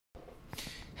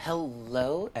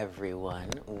Hello, everyone.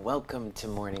 Welcome to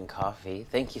Morning Coffee.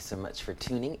 Thank you so much for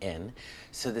tuning in.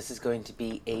 So, this is going to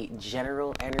be a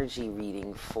general energy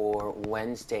reading for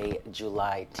Wednesday,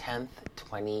 July 10th,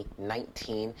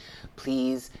 2019.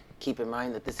 Please keep in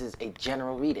mind that this is a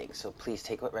general reading, so please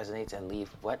take what resonates and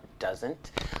leave what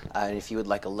doesn't. And if you would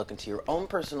like a look into your own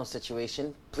personal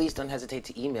situation, please don't hesitate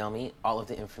to email me. All of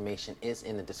the information is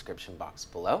in the description box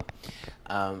below.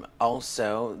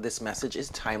 Also, this message is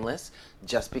timeless.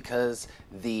 Just because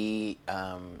the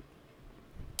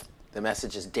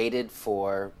message is dated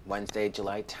for Wednesday,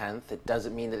 July 10th, it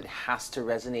doesn't mean that it has to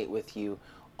resonate with you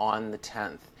on the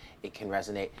 10th. It can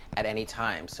resonate at any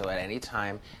time. So at any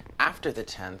time after the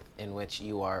 10th in which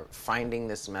you are finding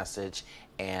this message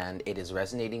and it is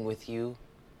resonating with you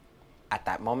at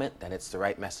that moment, then it's the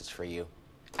right message for you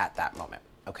at that moment.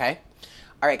 Okay?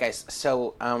 All right, guys.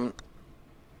 So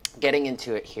getting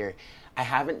into it here, I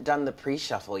haven't done the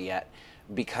pre-shuffle yet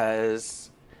because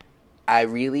I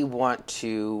really want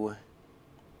to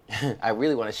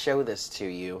show this to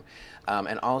you.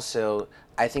 And also,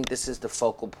 I think this is the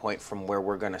focal point from where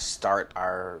we're going to start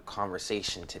our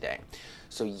conversation today.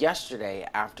 So yesterday,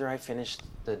 after I finished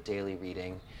the daily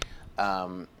reading,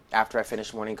 after I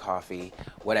finished morning coffee,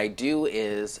 what I do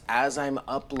is, as I'm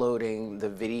uploading the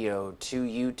video to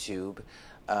YouTube,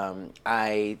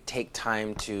 I take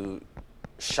time to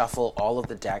shuffle all of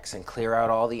the decks and clear out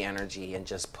all the energy and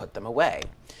just put them away.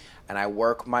 And I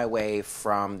work my way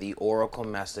from the oracle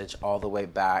message all the way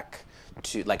back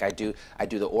to, like, I do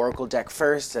the oracle deck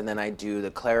first, and then I do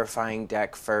the clarifying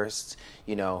deck first,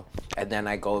 and then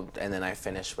I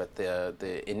finish with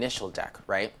the initial deck,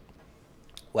 right?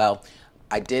 Well,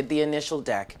 I did the initial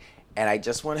deck, and I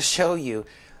just want to show you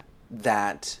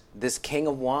that this King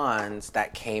of Wands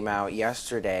that came out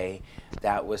yesterday,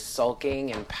 that was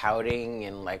sulking and pouting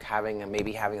and like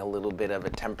maybe having a little bit of a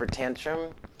temper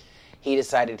tantrum, he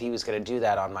decided he was going to do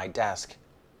that on my desk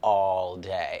all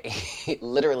day.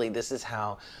 Literally, this is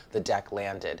how the deck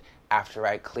landed. After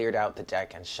I cleared out the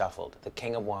deck and shuffled, the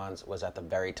King of Wands was at the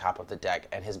very top of the deck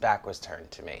and his back was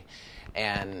turned to me.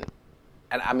 And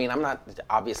I mean, I'm not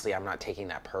taking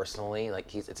that personally.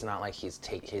 Like, it's not like his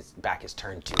back is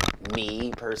turned to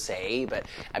me per se, but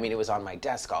I mean, it was on my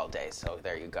desk all day, so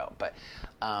there you go. But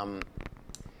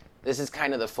this is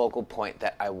kind of the focal point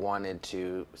that I wanted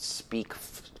to speak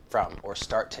from, or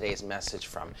start today's message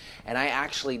from. And I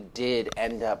actually did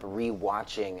end up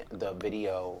rewatching the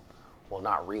video. Well,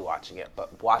 not rewatching it,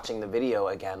 but watching the video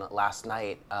again last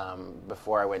night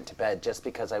before I went to bed, just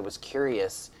because I was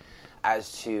curious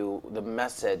as to the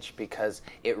message, because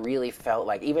it really felt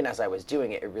like, even as I was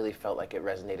doing it, it really felt like it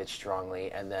resonated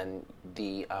strongly. And then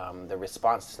the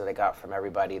response that I got from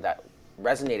everybody that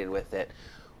resonated with it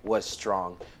was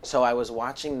strong. So I was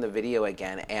watching the video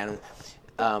again, and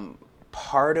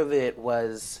part of it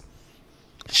was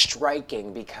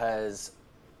striking because,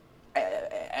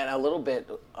 and a little bit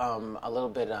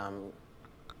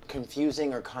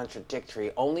confusing or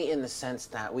contradictory, only in the sense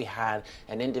that we had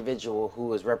an individual who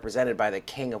was represented by the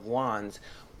King of Wands,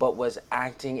 but was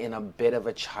acting in a bit of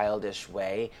a childish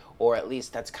way, or at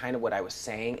least that's kind of what I was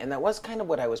saying, and that was kind of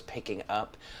what I was picking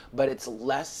up, but it's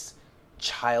less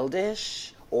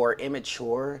childish or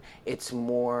immature, it's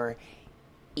more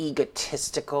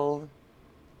egotistical.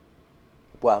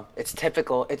 Well, it's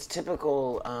typical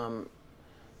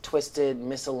twisted,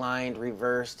 misaligned,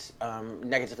 reversed,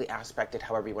 negatively aspected,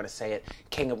 however you want to say it,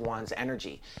 King of Wands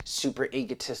energy. Super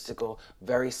egotistical,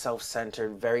 very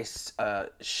self-centered, very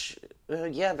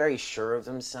sure of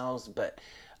themselves, but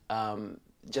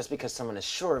just because someone is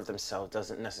sure of themselves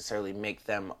doesn't necessarily make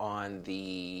them on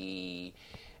the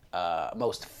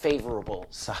most favorable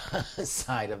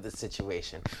side of the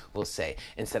situation, we'll say,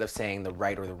 instead of saying the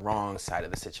right or the wrong side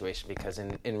of the situation, because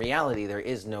in reality, there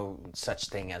is no such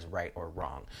thing as right or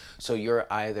wrong. So you're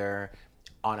either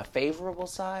on a favorable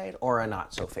side or a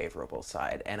not so favorable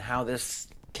side. And how this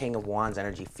King of Wands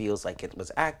energy feels like it was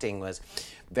acting was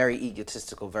very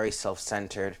egotistical, very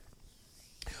self-centered,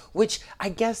 which I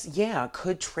guess,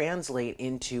 could translate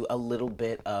into a little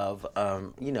bit of,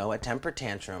 a temper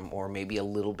tantrum, or maybe a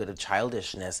little bit of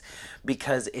childishness,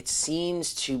 because it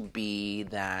seems to be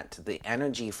that the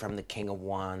energy from the King of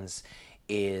Wands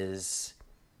is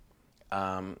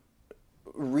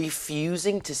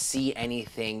refusing to see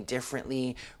anything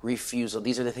differently,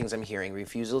 these are the things I'm hearing: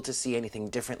 refusal to see anything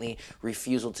differently,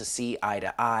 refusal to see eye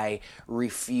to eye,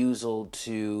 refusal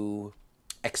to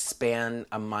expand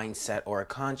a mindset or a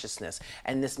consciousness.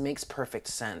 And this makes perfect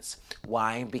sense.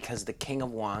 Why? Because the King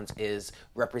of Wands is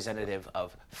representative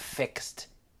of fixed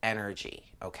energy,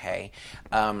 okay?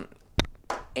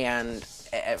 and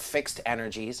fixed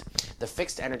energies. The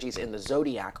fixed energies in the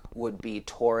zodiac would be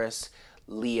Taurus,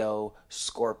 Leo,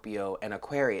 Scorpio, and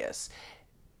Aquarius.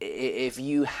 If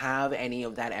you have any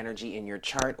of that energy in your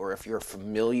chart, or if you're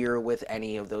familiar with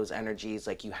any of those energies,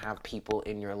 like you have people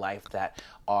in your life that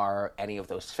are any of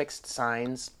those fixed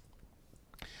signs,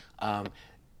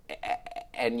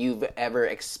 and you've ever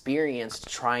experienced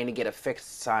trying to get a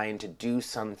fixed sign to do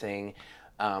something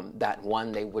that,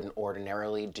 one, they wouldn't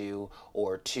ordinarily do,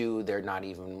 or two, they're not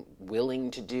even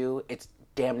willing to do, it's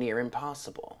damn near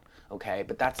impossible. Okay,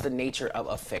 but that's the nature of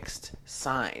a fixed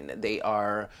sign. They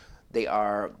are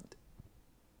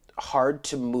hard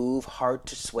to move, hard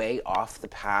to sway off the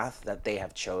path that they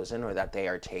have chosen or that they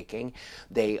are taking.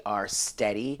 They are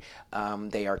steady.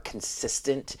 They are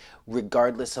consistent,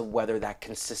 regardless of whether that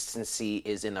consistency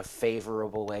is in a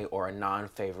favorable way or a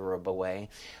non-favorable way.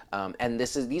 And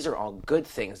these are all good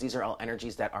things. These are all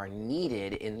energies that are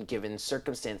needed in given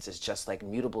circumstances, just like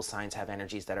mutable signs have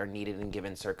energies that are needed in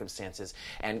given circumstances,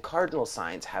 and cardinal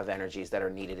signs have energies that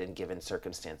are needed in given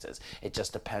circumstances. It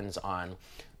just depends on,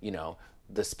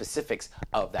 the specifics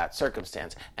of that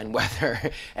circumstance, and whether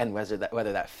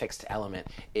that fixed element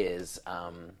is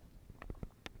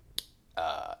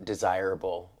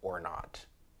desirable or not,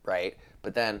 right?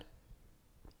 But then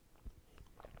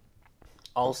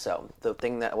also the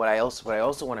thing that what I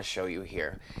also want to show you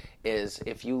here is,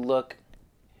 if you look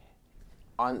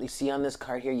on, you see on this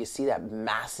card here, you see that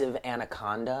massive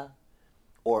anaconda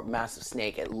or massive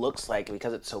snake. It looks like,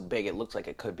 because it's so big, it looks like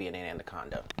it could be an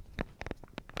anaconda.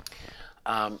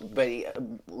 But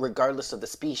regardless of the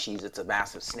species, it's a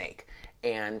massive snake.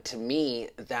 And to me,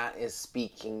 that is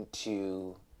speaking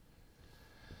to,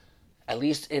 at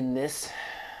least in this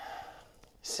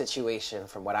situation,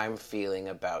 from what I'm feeling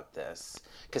about this,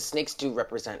 because snakes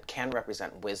can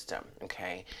represent wisdom,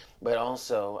 okay? But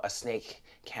also a snake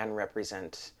can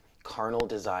represent carnal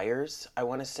desires, I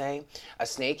want to say. A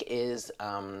snake is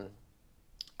a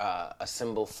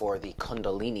symbol for the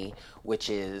kundalini, which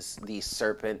is the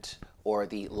serpent or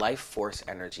the life force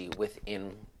energy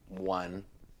within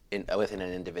within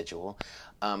an individual.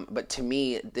 But to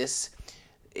me,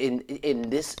 in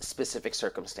this specific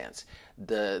circumstance,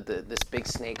 this big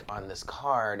snake on this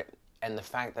card, and the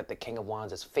fact that the King of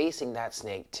Wands is facing that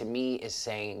snake, to me is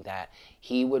saying that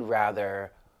he would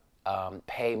rather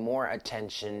pay more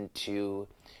attention to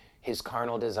his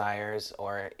carnal desires,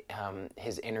 or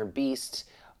his inner beast,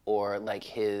 or like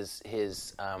his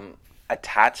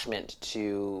attachment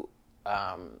to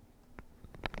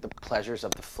the pleasures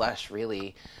of the flesh,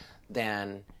 really,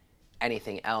 than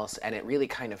anything else. And it really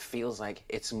kind of feels like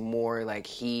it's more like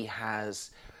he has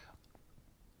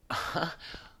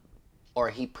or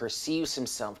he perceives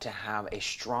himself to have a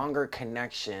stronger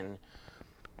connection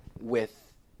with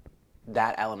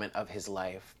that element of his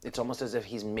life. It's almost as if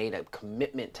he's made a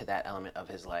commitment to that element of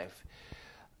his life.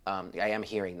 I am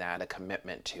hearing that, a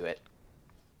commitment to it.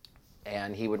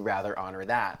 And he would rather honor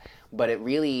that. But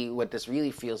what this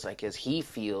really feels like is, he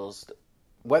feels,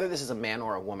 whether this is a man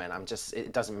or a woman,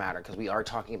 it doesn't matter, because we are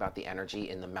talking about the energy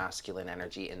in the masculine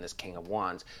energy in this King of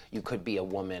Wands. You could be a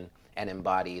woman and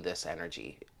embody this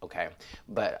energy, okay?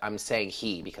 But I'm saying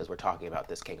he, because we're talking about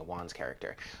this King of Wands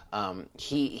character.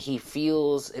 It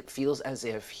feels as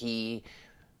if he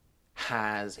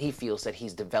feels that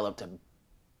he's developed a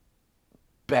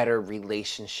better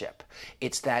relationship.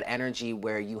 It's that energy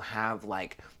where you have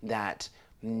like that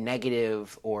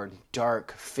negative or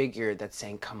dark figure that's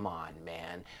saying, come on,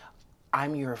 man,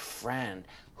 I'm your friend.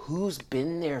 Who's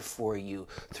been there for you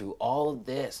through all of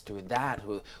this, through that?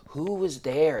 Who was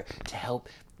there to help,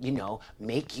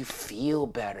 make you feel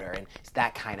better? And it's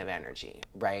that kind of energy,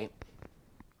 right?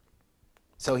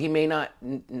 So he may not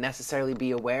necessarily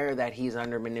be aware that he's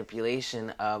under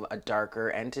manipulation of a darker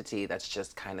entity that's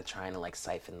just kind of trying to like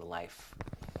siphon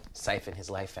his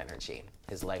life energy,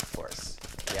 his life force.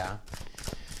 Yeah.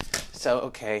 So,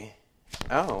 okay.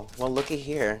 Oh, well, looky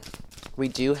here. We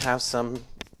do have some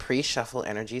pre-shuffle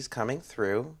energies coming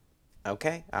through.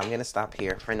 Okay, I'm going to stop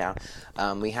here for now.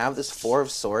 We have this Four of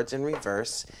Swords in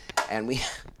reverse, and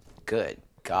good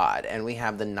God, and we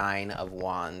have the Nine of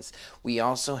Wands. We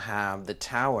also have the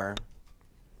Tower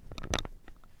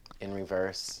in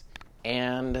reverse,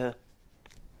 and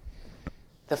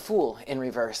the Fool in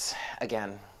reverse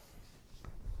again.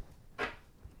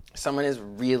 Someone is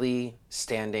really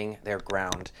standing their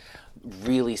ground.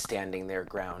 Really standing their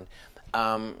ground.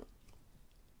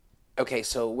 Okay,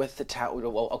 so with the Tower,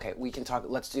 well, okay, we can talk,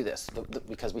 let's do this,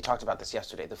 because we talked about this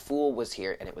yesterday. The Fool was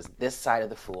here, and it was this side of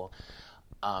the Fool,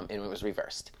 and it was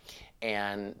reversed.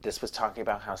 And this was talking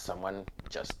about how someone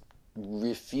just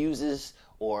refuses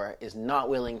or is not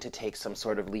willing to take some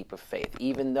sort of leap of faith,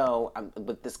 even though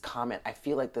with this comment, I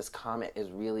feel like this comment is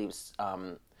really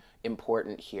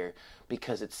important here,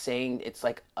 because it's saying, it's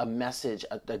like a message,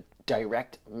 a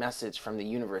direct message from the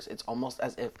universe. It's almost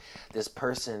as if this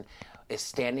person is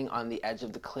standing on the edge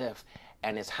of the cliff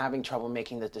and is having trouble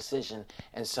making the decision,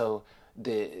 and so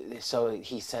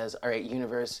he says, all right,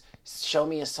 universe, show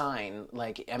me a sign,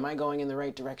 like, am I going in the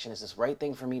right direction? Is this the right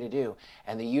thing for me to do?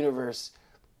 And the universe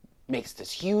makes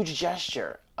this huge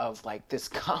gesture of like this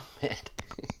comment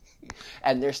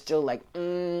and they're still like,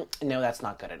 no, that's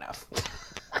not good enough.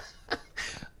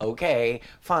 Okay,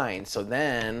 fine. So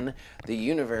then the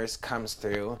universe comes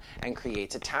through and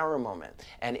creates a tower moment.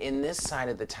 And in this side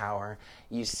of the tower,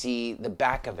 you see the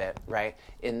back of it, right?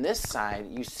 In this side,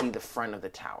 you see the front of the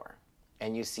tower.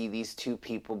 And you see these two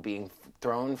people being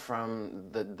thrown from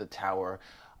the tower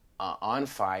on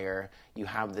fire. You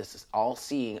have this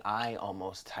all-seeing eye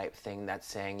almost type thing that's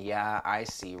saying, yeah, I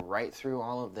see right through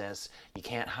all of this. You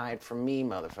can't hide from me,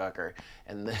 motherfucker.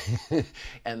 And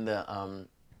the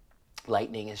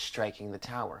lightning is striking the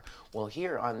tower. Well,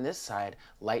 here on this side,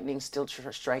 lightning's still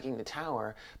striking the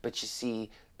tower, but you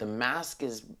see the mask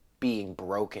is being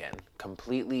broken,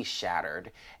 completely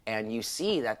shattered, and you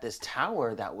see that this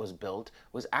tower that was built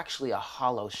was actually a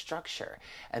hollow structure.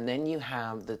 And then you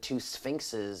have the two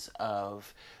sphinxes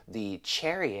of the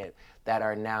chariot that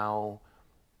are now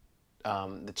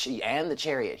the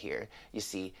chariot here. You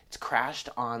see, it's crashed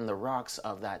on the rocks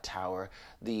of that tower.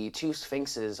 The two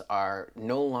sphinxes are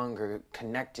no longer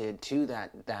connected to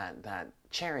that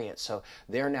chariot, so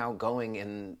they're now going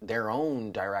in their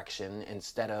own direction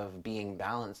instead of being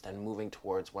balanced and moving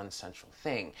towards one central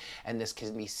thing. And this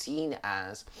can be seen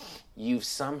as you've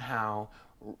somehow,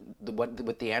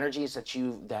 with the energies that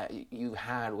you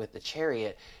had with the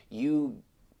chariot, you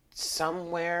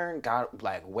somewhere got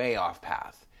like way off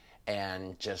path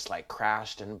and just like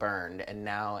crashed and burned, and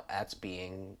now that's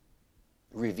being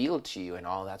revealed to you and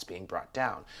all that's being brought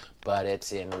down. But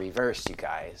it's in reverse, you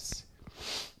guys.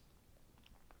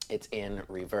 It's in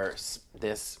reverse.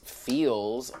 This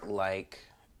feels like,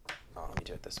 let me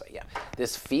do it this way. Yeah.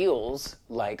 This feels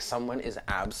like someone is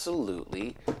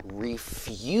absolutely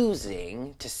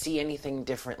refusing to see anything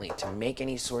differently, to make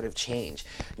any sort of change.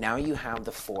 Now you have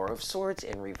the Four of Swords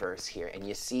in reverse here. And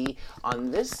you see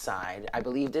on this side, I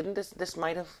believe, didn't this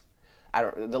might have,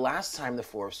 the last time the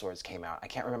Four of Swords came out, I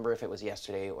can't remember if it was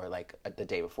yesterday or like the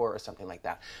day before or something like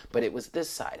that, but it was this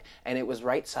side, and it was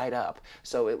right side up.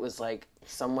 So it was like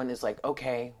someone is like,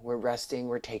 okay, we're resting,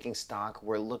 we're taking stock,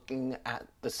 we're looking at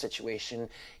the situation.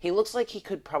 He looks like he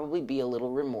could probably be a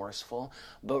little remorseful,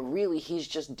 but really he's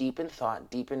just deep in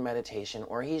thought, deep in meditation,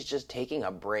 or he's just taking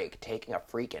a break, taking a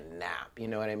freaking nap, you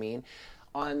know what I mean?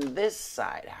 On this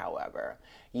side, however,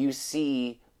 you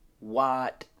see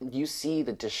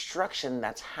the destruction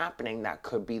that's happening that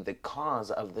could be the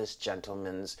cause of this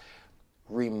gentleman's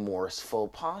remorseful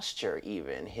posture,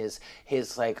 even his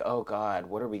like, oh God,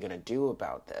 what are we gonna do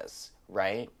about this,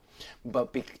 right?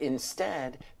 But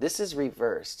instead, this is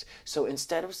reversed. So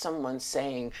instead of someone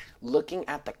saying, looking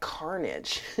at the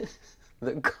carnage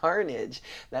the carnage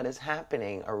that is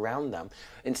happening around them,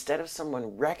 instead of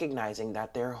someone recognizing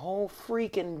that their whole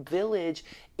freaking village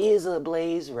is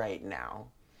ablaze right now,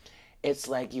 it's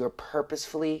like you're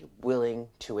purposefully willing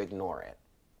to ignore it.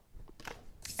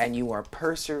 And you are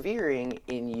persevering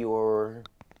in your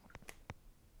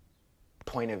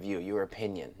point of view, your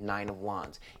opinion, Nine of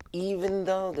Wands. Even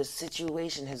though the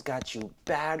situation has got you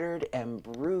battered and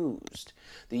bruised,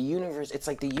 the universe, it's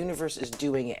like the universe is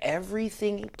doing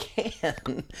everything it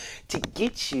can to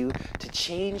get you to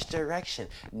change direction,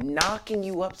 knocking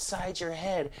you upside your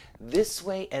head this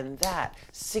way and that,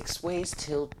 6 ways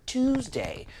till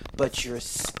Tuesday, but you're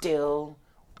still,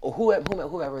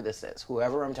 whoever this is,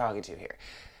 whoever I'm talking to here,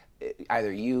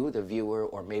 either you, the viewer,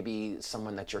 or maybe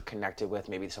someone that you're connected with,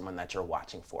 maybe someone that you're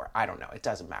watching for. I don't know. It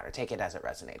doesn't matter. Take it as it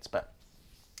resonates. But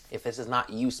if this is not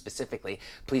you specifically,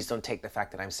 please don't take the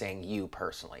fact that I'm saying you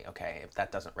personally, okay? If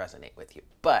that doesn't resonate with you.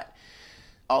 But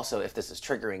also, if this is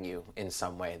triggering you in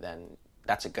some way, then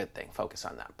that's a good thing. Focus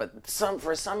on that. But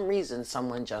for some reason,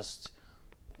 someone just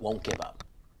won't give up,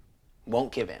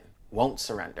 won't give in, won't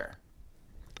surrender.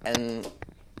 And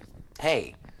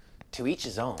hey, to each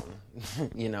his own,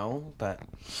 you know, but,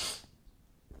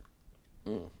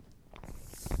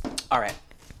 All right.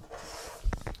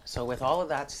 So with all of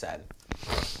that said,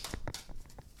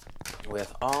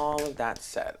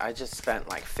 I just spent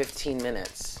like 15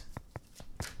 minutes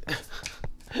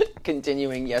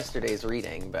continuing yesterday's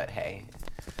reading, but hey,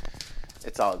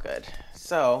 it's all good.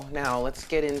 So now let's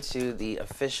get into the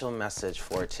official message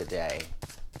for today.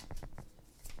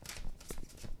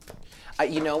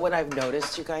 You know what I've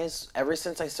noticed, you guys? Ever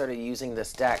since I started using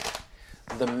this deck,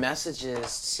 the messages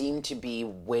seem to be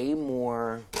way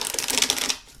more...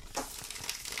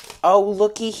 Oh,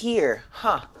 looky here.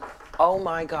 Huh. Oh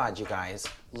my God, you guys.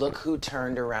 Look who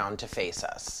turned around to face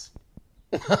us.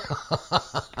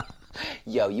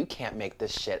 Yo, you can't make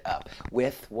this shit up.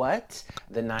 With what?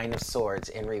 The Nine of Swords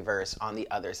in reverse on the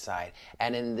other side.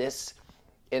 And in this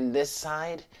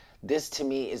side, this to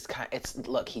me is kind, it's,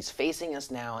 look, he's facing us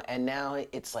now, and now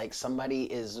it's like somebody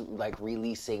is like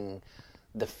releasing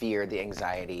the fear, the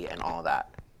anxiety, and all that,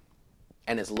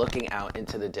 and is looking out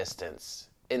into the distance.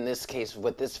 In this case,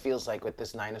 what this feels like with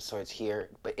this Nine of Swords here,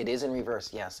 but it is in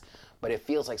reverse, yes, but it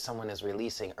feels like someone is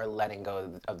releasing or letting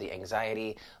go of the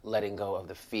anxiety, letting go of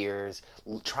the fears,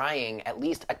 trying, at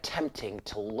least attempting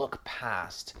to look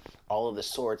past all of the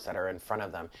swords that are in front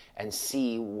of them and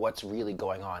see what's really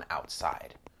going on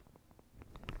outside.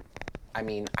 I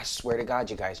mean, I swear to God,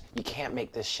 you guys, you can't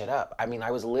make this shit up. I mean,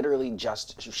 I was literally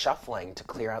just shuffling to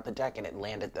clear out the deck, and it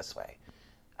landed this way.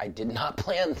 I did not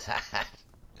plan that.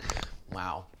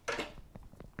 Wow.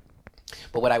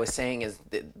 But what I was saying is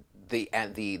that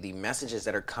the messages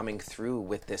that are coming through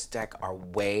with this deck are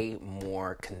way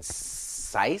more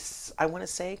concise, I want to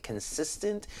say,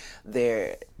 consistent.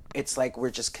 It's like we're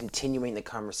just continuing the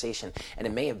conversation. And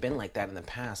it may have been like that in the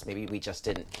past. Maybe we just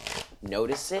didn't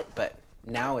notice it, but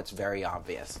now it's very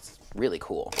obvious. It's really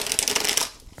cool.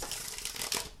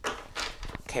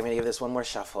 Okay, I'm going to give this one more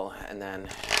shuffle, and then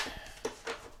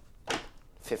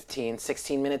 16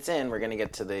 minutes in, we're going to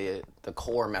get to the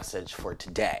core message for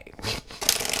today.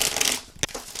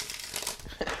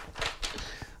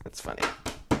 That's funny.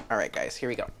 All right, guys, here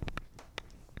we go.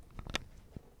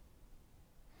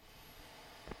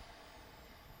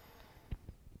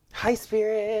 Hi,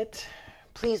 Spirit.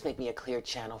 Please make me a clear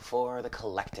channel for the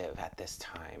collective at this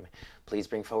time. Please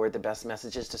bring forward the best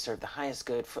messages to serve the highest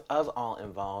good of all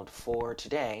involved for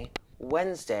today,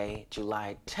 Wednesday,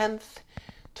 July 10th,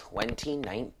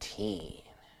 2019.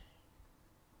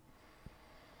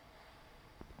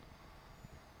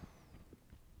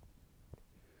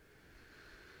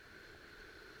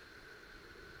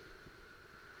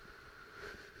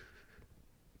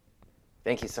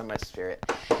 Thank you so much, Spirit.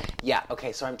 Yeah,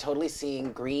 okay, so I'm totally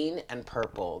seeing green and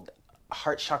purple.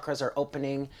 Heart chakras are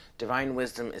opening. Divine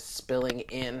wisdom is spilling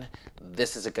in.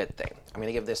 This is a good thing. I'm going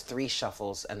to give this 3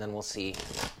 shuffles, and then we'll see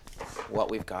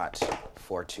what we've got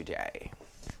for today.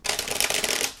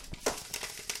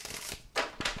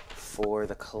 For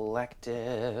the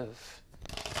collective,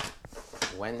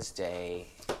 Wednesday,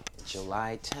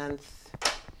 July 10th,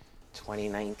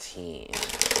 2019.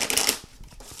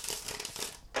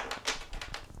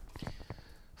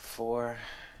 For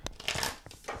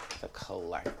the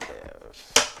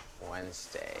collective,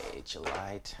 Wednesday,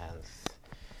 July 10th,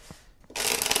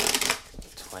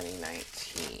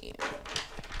 2019.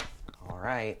 All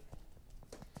right,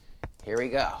 here we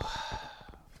go.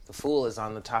 The Fool is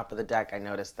on the top of the deck. I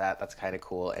noticed that. That's kind of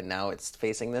cool. And now it's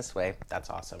facing this way.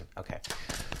 That's awesome. Okay.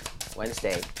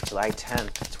 Wednesday, July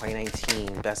 10th,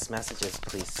 2019. Best messages,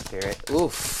 please, Spirit.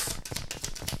 Oof.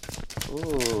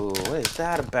 Ooh, what is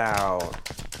that about?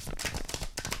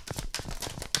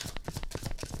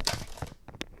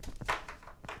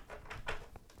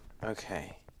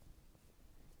 Okay.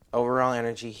 Overall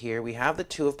energy here. We have the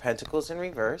Two of Pentacles in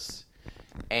reverse.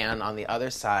 And on the other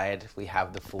side, we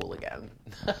have the Fool again.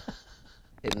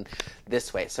 In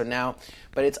this way. So now,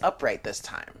 but it's upright this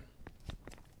time.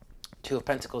 Two of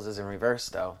Pentacles is in reverse,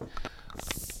 though.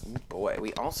 Boy,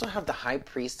 we also have the High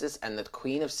Priestess and the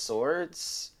Queen of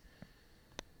Swords.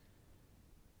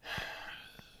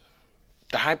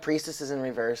 The High Priestess is in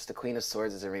reverse. The Queen of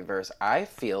Swords is in reverse. I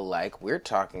feel like we're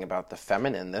talking about the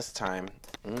feminine this time.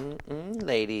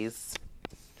 Ladies.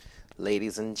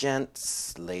 Ladies and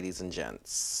gents. Ladies and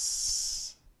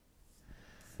gents.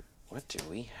 What do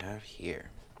we have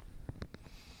here?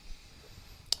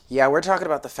 Yeah, we're talking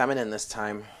about the feminine this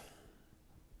time.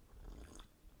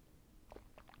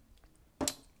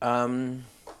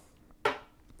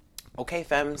 Okay,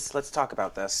 femmes, let's talk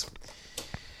about this.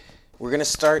 We're gonna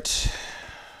start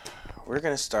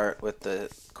with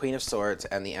the Queen of Swords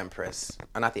and the Empress.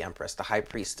 Not the Empress, the High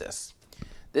Priestess.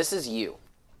 This is you.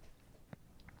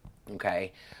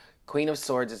 Okay? Queen of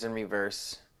Swords is in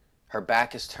reverse. Her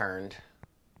back is turned.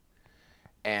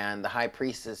 And the High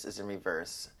Priestess is in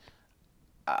reverse.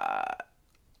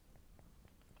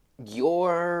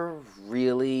 You're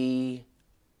really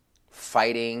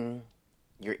fighting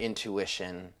your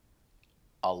intuition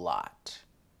a lot.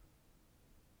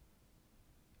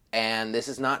 And this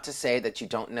is not to say that you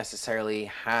don't necessarily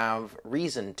have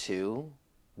reason to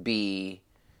be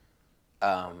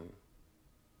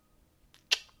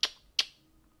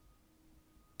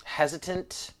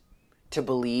hesitant to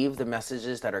believe the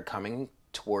messages that are coming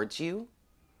towards you?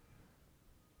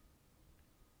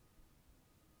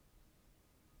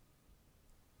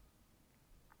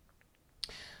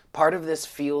 Part of this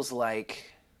feels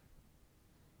like,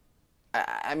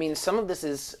 I mean, some of this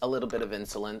is a little bit of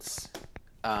insolence,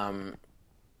 of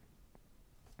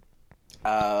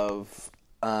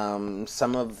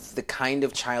some of the kind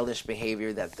of childish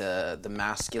behavior that the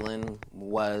masculine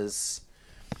was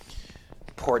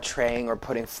portraying or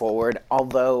putting forward.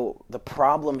 Although the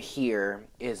problem here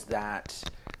is that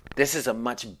this is a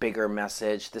much bigger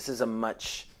message. This is a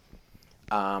much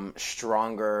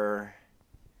stronger.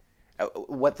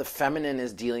 What the feminine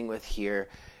is dealing with here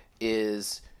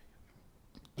is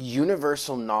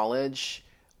universal knowledge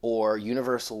or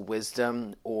universal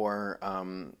wisdom or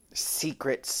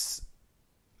secrets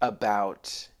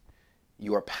about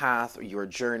your path or your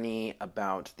journey,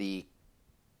 about the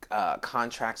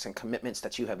contracts and commitments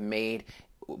that you have made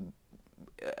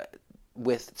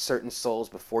with certain souls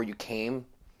before you came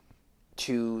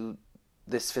to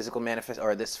this physical manifest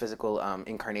or this physical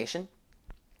incarnation.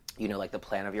 You know, like the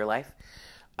plan of your life.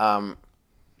 And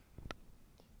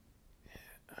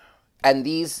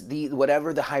this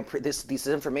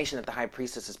information that the high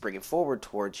priestess is bringing forward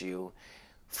towards you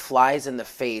flies in the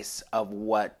face of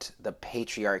what the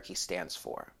patriarchy stands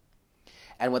for.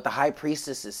 And what the high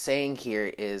priestess is saying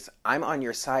here is, I'm on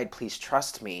your side, please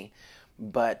trust me.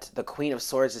 But the Queen of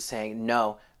Swords is saying,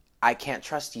 no, I can't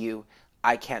trust you.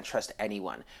 I can't trust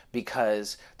anyone,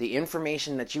 because the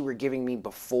information that you were giving me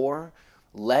before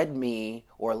led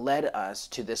us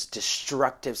to this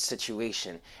destructive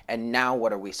situation. And now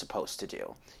what are we supposed to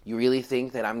do? You really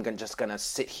think that I'm just going to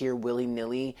sit here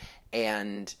willy-nilly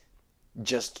and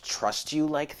just trust you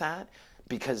like that?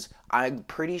 Because I'm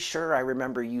pretty sure I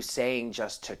remember you saying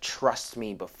just to trust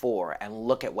me before, and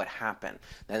look at what happened.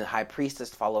 Then the high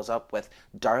priestess follows up with,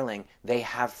 darling, they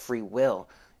have free will.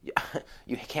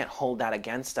 You can't hold that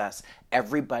against us.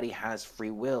 Everybody has free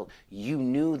will. You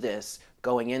knew this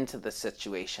going into the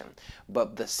situation,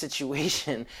 but the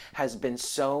situation has been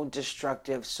so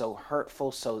destructive, so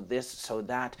hurtful, so this, so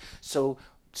that, so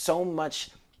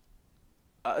much,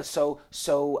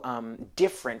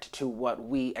 different to what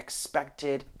we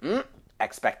expected.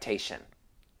 Expectation.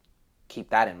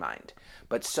 Keep that in mind.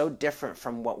 But so different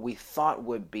from what we thought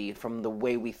would be, from the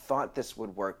way we thought this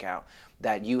would work out,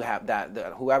 that you have that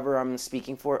whoever I'm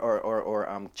speaking for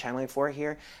or channeling for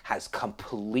here has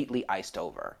completely iced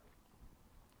over.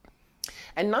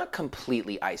 And not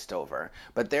completely iced over,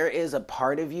 but there is a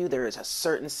part of you, there is a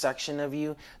certain section of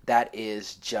you that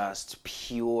is just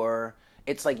pure.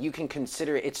 It's like you can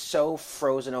consider it, it's so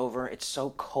frozen over, it's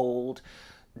so cold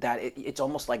that it's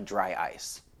almost like dry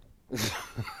ice.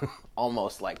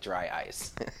 Almost like dry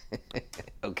ice.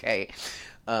 Okay.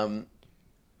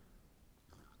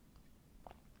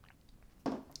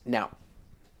 Now,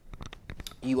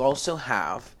 you also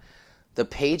have the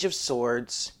Page of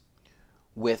Swords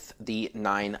with the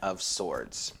Nine of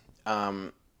Swords.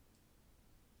 And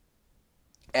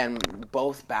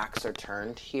both backs are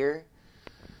turned here.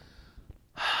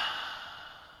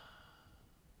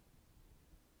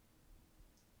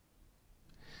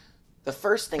 The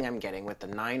first thing I'm getting with the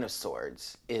Nine of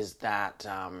Swords is that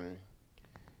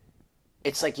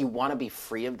it's like you want to be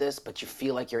free of this, but you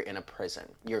feel like you're in a prison.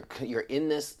 You're in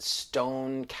this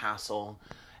stone castle,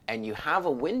 and you have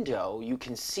a window. You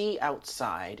can see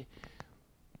outside,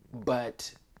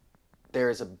 but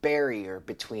there's a barrier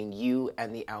between you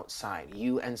and the outside,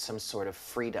 you and some sort of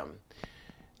freedom.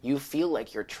 You feel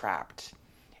like you're trapped,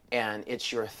 and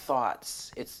it's your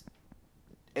thoughts.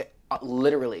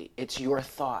 Literally, it's your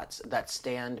thoughts that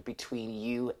stand between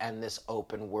you and this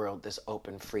open world, this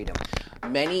open freedom.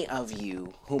 Many of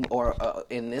you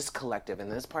in this collective, in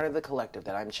this part of the collective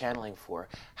that I'm channeling for,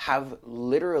 have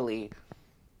literally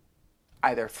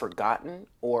either forgotten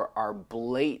or are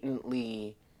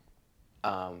blatantly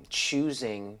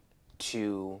choosing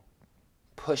to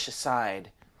push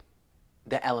aside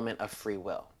the element of free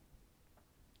will.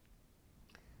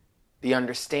 The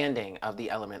understanding of the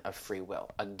element of free will.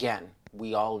 Again,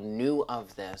 we all knew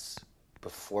of this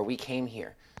before we came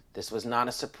here. This was not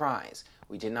a surprise.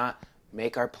 We did not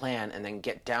make our plan and then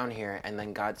get down here and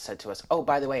then God said to us, oh,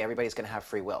 by the way, everybody's going to have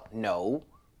free will. No,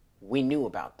 we knew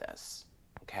about this,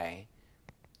 okay?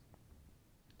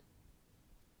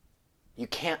 You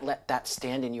can't let that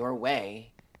stand in your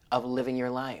way of living your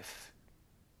life.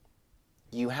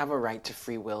 You have a right to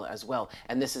free will as well.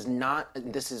 And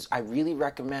I really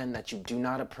recommend that you do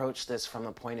not approach this from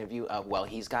a point of view of, well,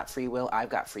 he's got free will, I've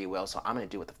got free will, so I'm going to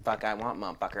do what the fuck I want,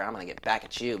 motherfucker. I'm going to get back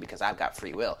at you because I've got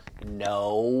free will.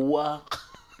 No.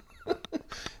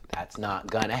 That's not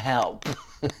gonna help.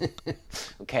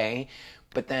 Okay?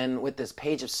 But then with this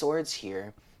Page of Swords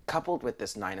here, coupled with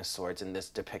this Nine of Swords in this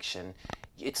depiction,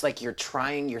 it's like you're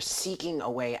seeking a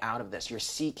way out of this. You're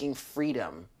seeking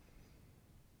freedom.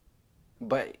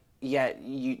 But yet,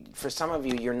 for some of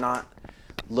you, you're not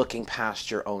looking past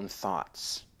your own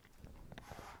thoughts.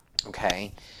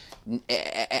 Okay?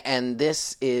 And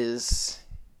this is,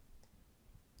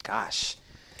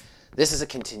 this is a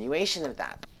continuation of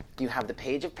that. You have the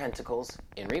Page of Pentacles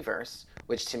in reverse,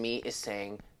 which to me is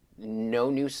saying no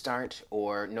new start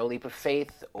or no leap of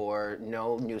faith or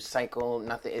no new cycle,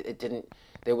 nothing.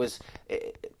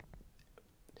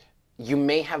 You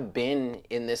may have been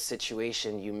in this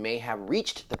situation, you may have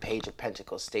reached the Page of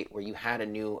Pentacles state where you had a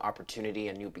new opportunity,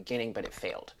 a new beginning, but it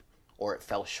failed or it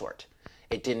fell short.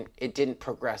 It didn't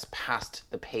progress past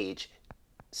the page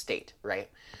state, right?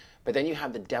 But then you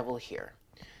have the Devil here.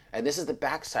 And this is the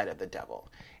backside of the Devil.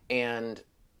 And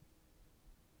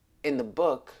in the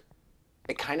book,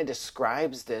 it kind of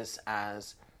describes this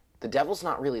as the Devil's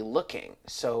not really looking.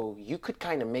 So you could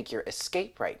kind of make your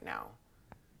escape right now.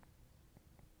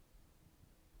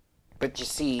 But you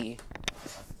see,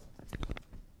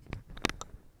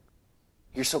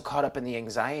 you're so caught up in the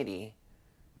anxiety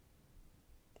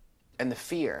and the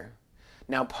fear.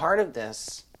 Now, part of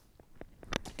this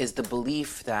is the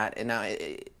belief that, and now,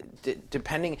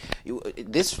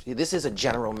 this is a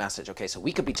general message, okay? So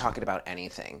we could be talking about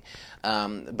anything,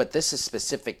 but this is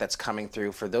specific that's coming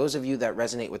through. For those of you that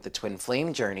resonate with the twin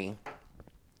flame journey,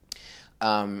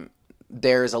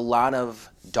 there's a lot of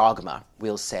dogma,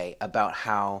 we'll say, about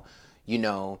how, you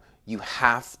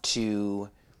have to,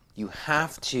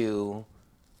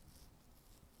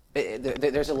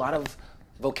 there's a lot of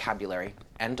vocabulary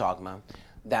and dogma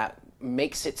that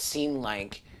makes it seem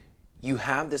like you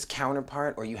have this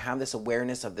counterpart or you have this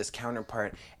awareness of this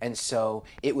counterpart, and so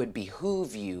it would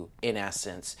behoove you, in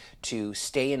essence, to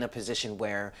stay in a position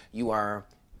where you are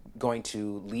going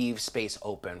to leave space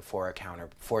open for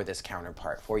this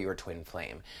counterpart, for your twin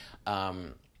flame.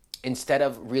 Instead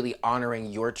of really honoring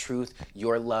your truth,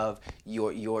 your love,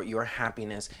 your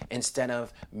happiness, instead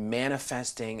of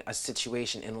manifesting a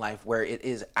situation in life where it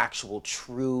is actual,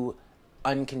 true,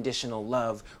 unconditional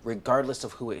love, regardless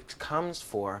of who it comes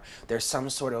for, there's some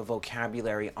sort of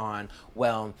vocabulary on,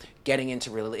 getting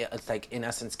into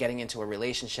a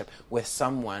relationship with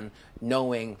someone,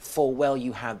 knowing full well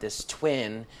you have this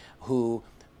twin who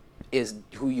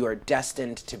you are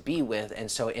destined to be with,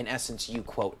 and so in essence you,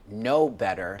 quote, know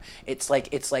better. It's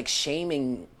like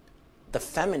shaming the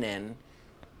feminine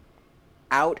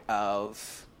out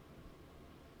of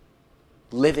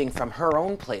living from her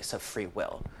own place of free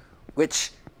will,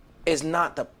 which is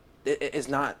not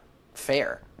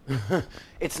fair.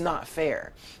 It's not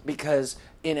fair, because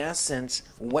in essence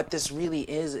what this really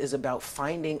is about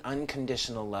finding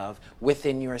unconditional love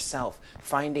within yourself,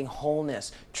 finding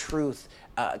wholeness, truth,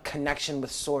 connection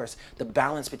with source, the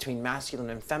balance between masculine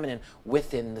and feminine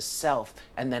within the self,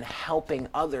 and then helping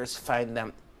others find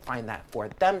that for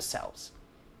themselves.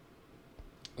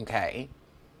 Okay?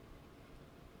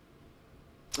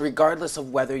 Regardless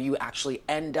of whether you actually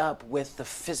end up with the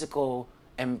physical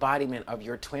embodiment of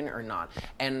your twin or not.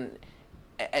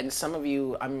 And some of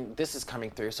you, this is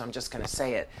coming through, so I'm just going to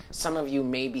say it. Some of you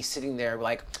may be sitting there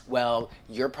like, well,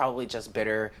 you're probably just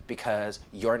bitter because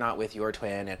you're not with your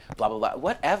twin and blah, blah, blah.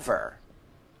 Whatever.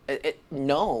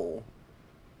 No.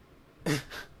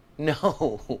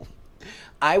 No.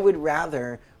 I would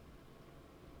rather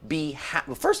be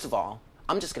happy. First of all,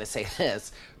 I'm just going to say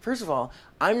this. First of all,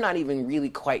 I'm not even really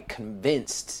quite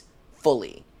convinced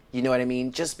fully. You know what I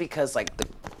mean? Just because, like,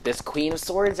 this Queen of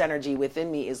Swords energy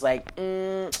within me is like,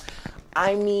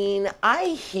 I mean, I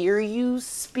hear you,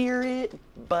 Spirit,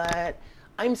 but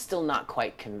I'm still not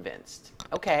quite convinced.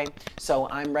 Okay? So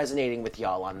I'm resonating with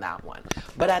y'all on that one.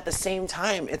 But at the same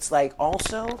time, it's like,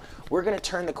 also, we're going to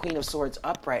turn the Queen of Swords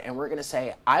upright, and we're going to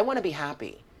say, I want to be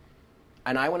happy,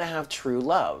 and I want to have true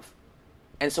love.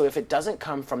 And so if it doesn't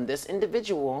come from this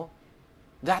individual,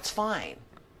 that's fine.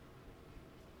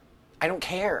 I don't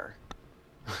care.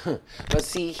 But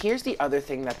see, here's the other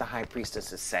thing that the High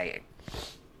Priestess is saying.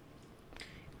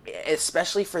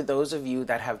 Especially for those of you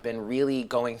that have been really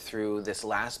going through this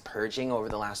last purging over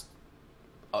the last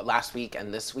week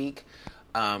and this week.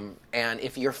 And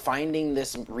if you're finding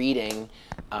this reading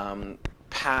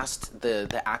past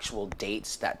the actual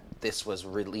dates that this was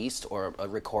released or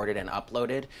recorded and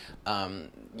uploaded,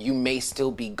 you may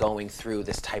still be going through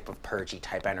this type of purgy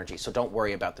type energy. So don't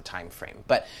worry about the time frame.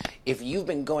 But if you've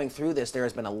been going through this, there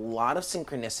has been a lot of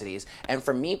synchronicities. And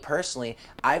for me personally,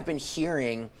 I've been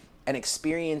hearing and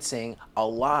experiencing a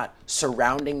lot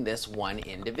surrounding this one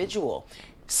individual.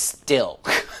 still.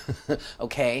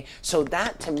 Okay, so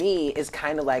that to me is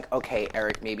kind of like, okay,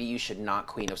 Eric, maybe you should not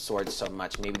Queen of Swords so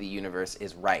much. Maybe the universe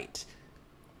is right.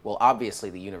 Well, obviously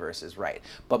the universe is right,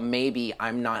 but maybe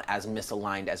I'm not as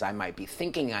misaligned as I might be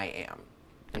thinking I am.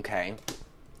 Okay,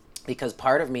 because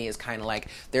part of me is kind of like,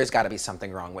 there's got to be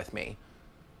something wrong with me.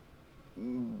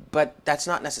 But that's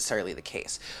not necessarily the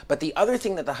case. But the other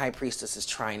thing that the High Priestess is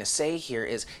trying to say here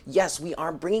is, yes, we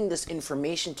are bringing this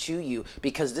information to you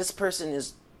because this person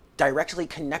is directly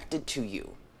connected to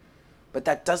you. But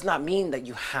that does not mean that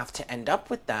you have to end up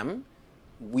with them.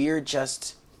 We're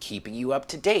just keeping you up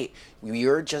to date.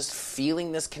 You're just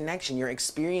feeling this connection. You're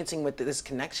experiencing with this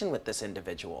connection with this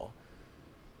individual.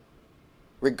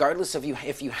 Regardless of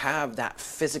if you have that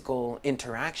physical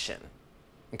interaction,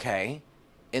 okay,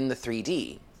 in the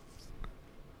 3D.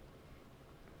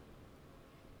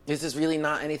 This is really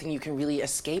not anything you can really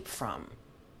escape from.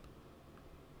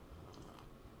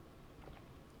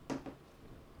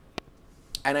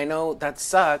 And I know that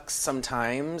sucks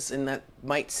sometimes, and that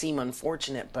might seem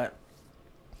unfortunate, but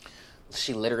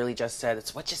she literally just said,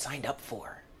 it's what you signed up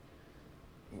for.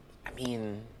 I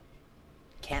mean,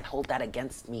 can't hold that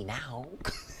against me now.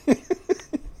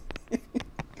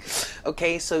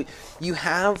 Okay, so you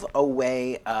have a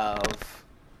way of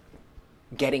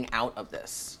getting out of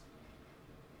this.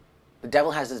 The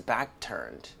devil has his back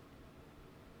turned.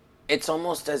 It's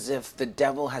almost as if the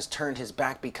devil has turned his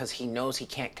back because he knows he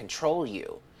can't control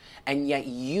you. And yet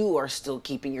you are still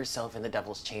keeping yourself in the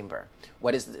devil's chamber.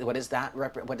 What does that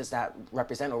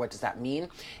represent, or what does that mean?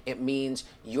 It means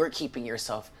you're keeping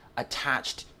yourself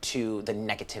attached to the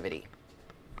negativity.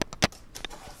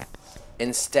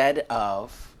 Instead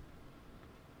of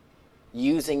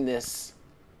using this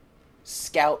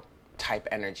scout type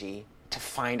energy to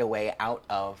find a way out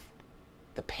of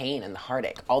the pain and the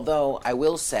heartache. Although I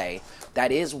will say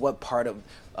that is what part of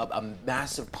a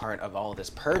massive part of all of this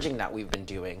purging that we've been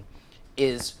doing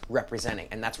is representing.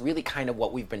 And that's really kind of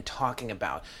what we've been talking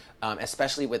about,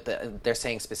 especially with they're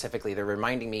saying specifically, they're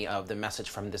reminding me of the message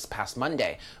from this past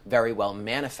Monday, very well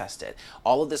manifested.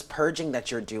 All of this purging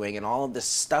that you're doing and all of this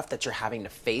stuff that you're having to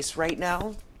face right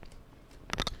now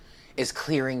is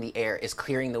clearing the air, is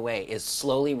clearing the way, is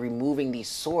slowly removing these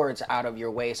swords out of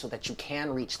your way so that you can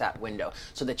reach that window,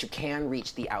 so that you can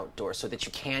reach the outdoors, so that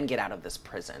you can get out of this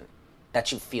prison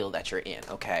that you feel that you're in,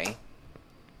 okay?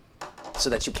 So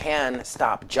that you can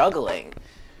stop juggling.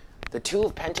 The Two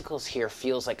of Pentacles here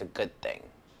feels like a good thing.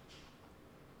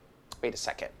 Wait a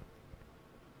second.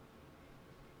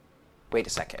 Wait a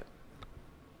second.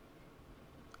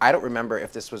 I don't remember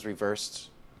if this was reversed.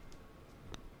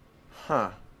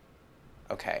 Huh.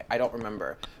 Okay, I don't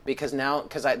remember. Because now,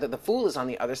 the Fool is on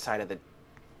the other side of the...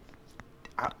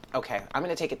 okay, I'm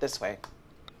going to take it this way.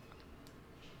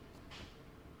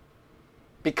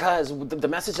 Because the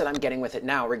message that I'm getting with it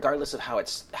now, regardless of how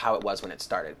it was when it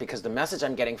started, because the message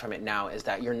I'm getting from it now is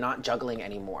that you're not juggling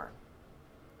anymore.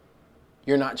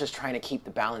 You're not just trying to keep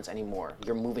the balance anymore.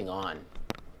 You're moving on.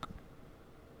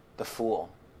 The Fool.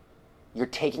 You're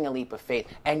taking a leap of faith,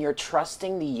 and you're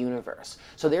trusting the universe.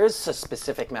 So there's a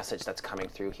specific message that's coming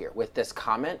through here. With this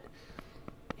comment,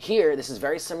 here, this is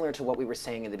very similar to what we were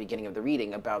saying in the beginning of the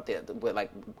reading about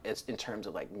it's in terms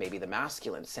of like maybe the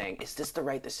masculine saying, is this the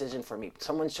right decision for me?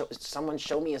 Someone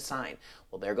show me a sign.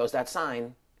 Well, there goes that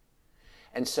sign.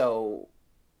 And so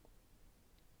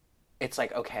it's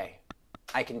like, okay,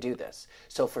 I can do this.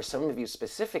 So for some of you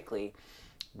specifically,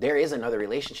 there is another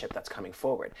relationship that's coming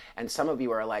forward. And some of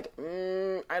you are like,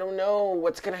 I don't know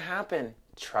what's going to happen.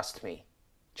 Trust me.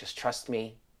 Just trust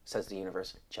me, says the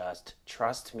universe. Just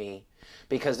trust me.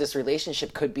 Because this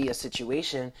relationship could be a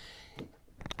situation,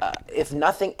 if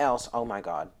nothing else, oh my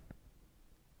God.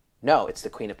 No, it's the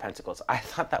Queen of Pentacles. I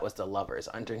thought that was the Lovers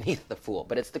underneath the Fool,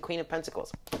 but it's the Queen of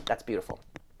Pentacles. That's beautiful.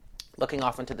 Looking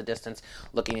off into the distance,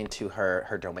 looking into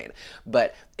her domain.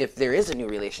 But if there is a new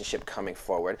relationship coming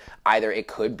forward, either it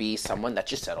could be someone that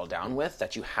you settle down with,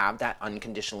 that you have that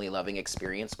unconditionally loving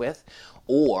experience with,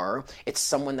 or it's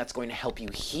someone that's going to help you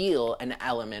heal an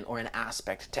element or an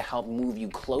aspect to help move you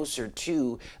closer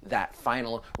to that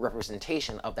final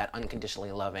representation of that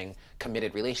unconditionally loving,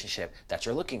 committed relationship that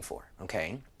you're looking for,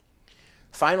 okay?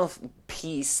 Final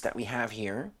piece that we have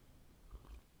here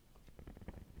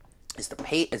is the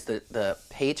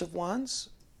Page of Wands.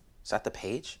 Is that the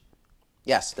Page?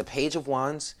 Yes, the Page of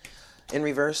Wands in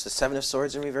reverse, the Seven of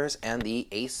Swords in reverse, and the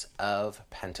Ace of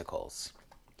Pentacles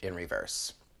in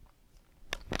reverse.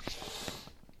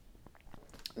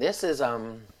 This is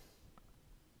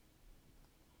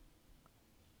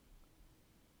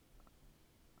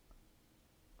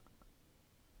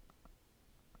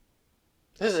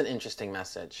this is an interesting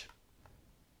message.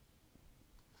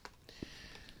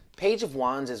 Page of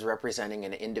Wands is representing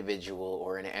an individual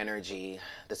or an energy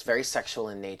that's very sexual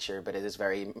in nature, but it is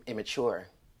very immature.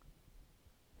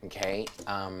 Okay?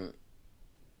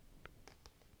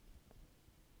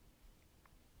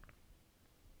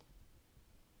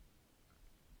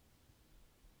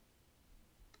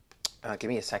 Give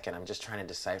me a second. I'm just trying to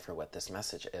decipher what this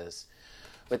message is.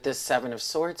 With this Seven of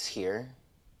Swords here,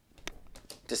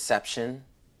 deception,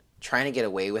 trying to get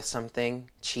away with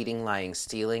something, cheating, lying,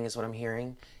 stealing is what I'm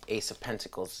hearing. Ace of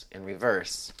Pentacles in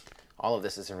reverse. All of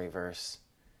this is in reverse.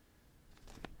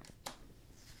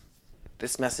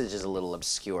 This message is a little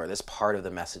obscure. This part of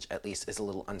the message, at least, is a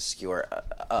little obscure.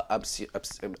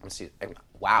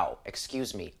 Wow,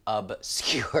 excuse me,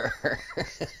 obscure.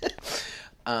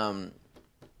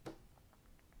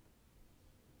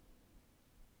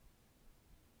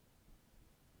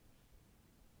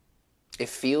 It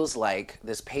feels like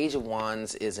this Page of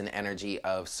Wands is an energy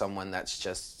of someone that's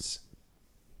just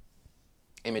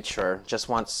immature, just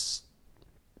wants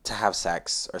to have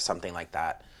sex or something like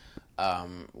that.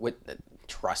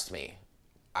 Trust me,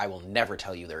 I will never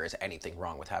tell you there is anything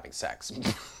wrong with having sex.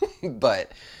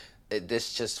 But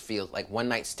this just feels like one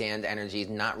night stand energy,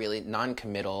 not really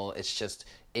non-committal. It's just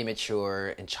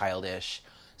immature and childish.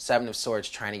 Seven of Swords,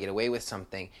 trying to get away with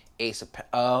something. Ace of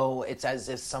it's as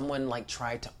if someone like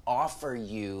tried to offer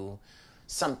you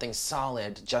something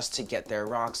solid just to get their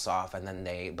rocks off, and then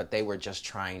they were just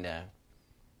trying to,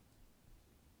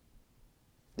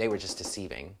 they were just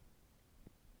deceiving.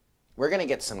 We're going to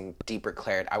get some deeper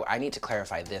clarity. I need to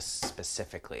clarify this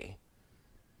specifically.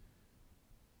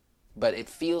 But it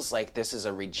feels like this is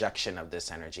a rejection of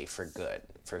this energy for good,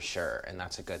 for sure, and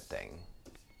that's a good thing.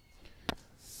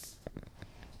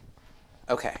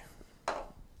 Okay.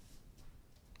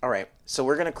 All right, so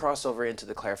we're going to cross over into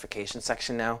the clarification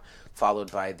section now,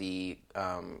 followed by the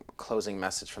closing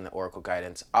message from the Oracle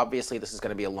Guidance. Obviously, this is going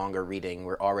to be a longer reading.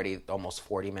 We're already almost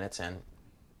 40 minutes in.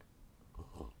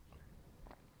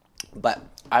 But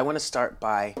I want to start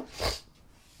by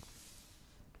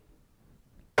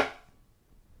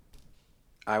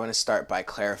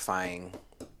clarifying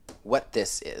what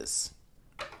this is,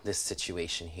 this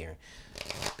situation here.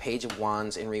 Page of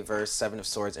Wands in reverse, Seven of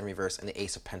Swords in reverse, and the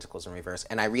Ace of Pentacles in reverse.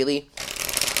 And I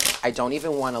don't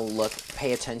even want to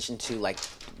pay attention to like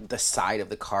the side of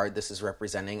the card this is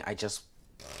representing.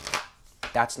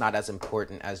 That's not as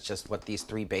important as just what these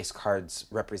three base cards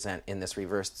represent in this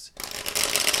reversed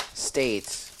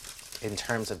state in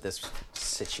terms of this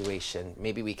situation.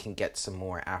 Maybe we can get some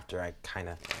more after I kind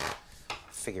of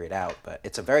figure it out, but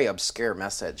it's a very obscure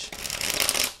message.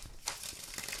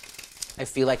 I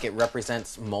feel like it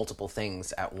represents multiple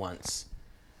things at once.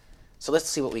 So let's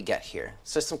see what we get here.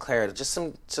 So some clarity, just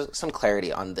some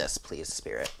clarity on this, please,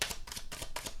 Spirit.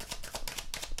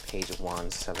 Page of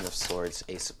Wands, Seven of Swords,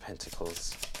 Ace of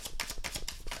Pentacles.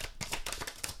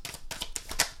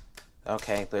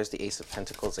 Okay, there's the Ace of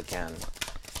Pentacles again.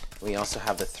 We also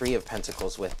have the Three of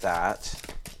Pentacles with that.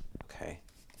 Okay.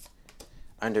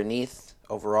 Underneath,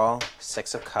 overall,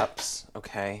 Six of Cups.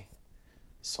 Okay.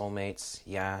 Soulmates,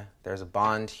 yeah. There's a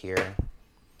bond here.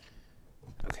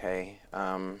 Okay.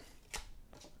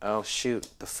 Oh, shoot.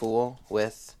 The Fool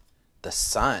with the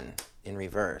Sun in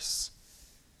reverse.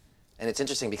 And it's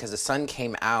interesting because the sun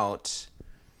came out,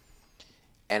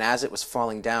 and as it was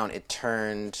falling down, it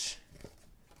turned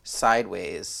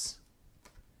sideways.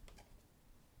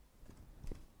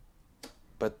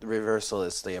 But the reversal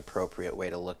is the appropriate way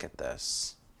to look at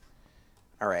this.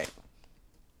 All right.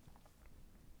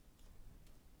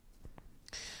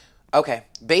 Okay,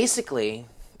 basically,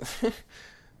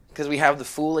 because we have the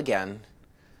Fool again,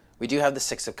 we do have the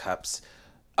Six of Cups.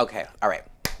 Okay, all right.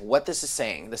 What this is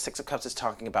saying, the Six of Cups is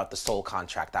talking about the soul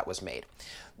contract that was made.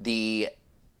 The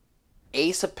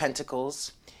Ace of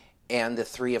Pentacles and the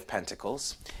Three of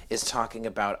Pentacles is talking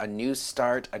about a new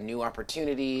start, a new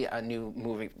opportunity, a new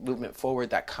movement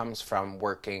forward that comes from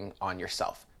working on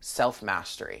yourself.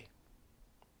 Self-mastery.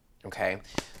 Okay?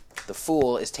 The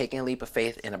Fool is taking a leap of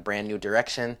faith in a brand new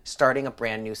direction, starting a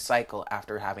brand new cycle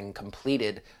after having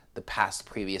completed the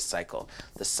previous cycle.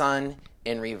 The Sun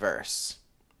in reverse.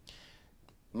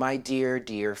 My dear,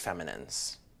 dear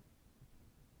feminines,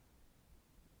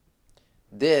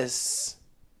 this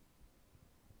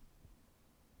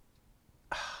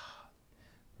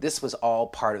was all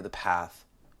part of the path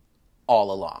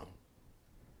all along.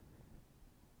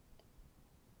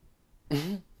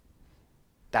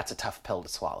 That's a tough pill to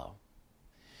swallow.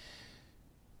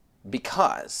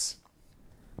 Because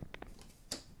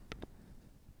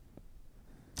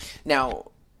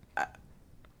now,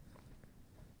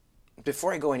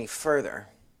 before I go any further,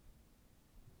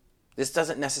 this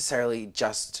doesn't necessarily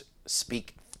just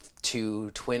speak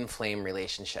to twin flame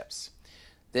relationships.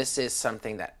 This is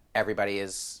something that everybody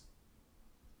is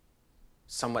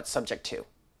somewhat subject to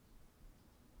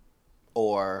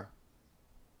or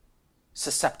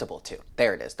susceptible to.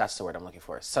 There it is. That's the word I'm looking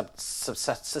for.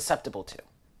 Susceptible to,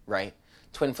 right?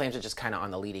 Twin flames are just kind of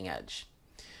on the leading edge.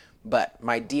 But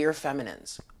my dear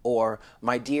feminines, or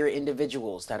my dear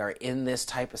individuals that are in this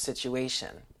type of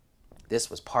situation, this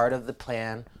was part of the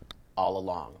plan all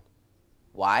along.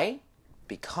 Why?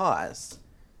 Because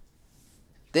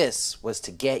this was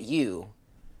to get you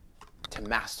to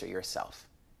master yourself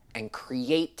and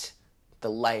create the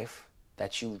life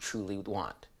that you truly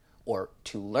want, or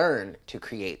to learn to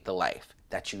create the life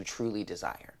that you truly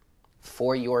desire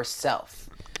for yourself,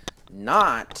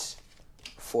 not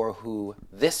for who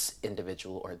this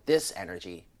individual or this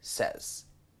energy says.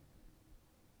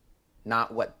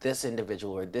 Not what this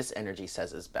individual or this energy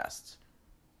says is best.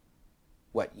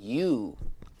 What you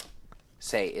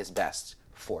say is best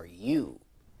for you.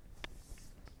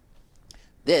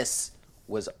 This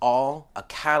was all a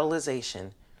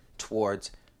catalyzation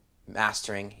towards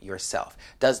mastering yourself.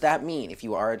 Does that mean, if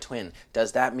you are a twin,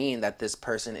 does that mean that this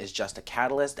person is just a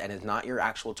catalyst and is not your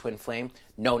actual twin flame?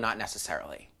 No, not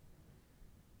necessarily.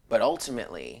 But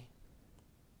ultimately,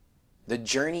 the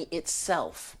journey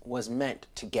itself was meant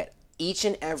to get each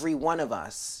and every one of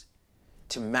us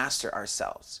to master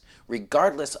ourselves,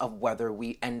 regardless of whether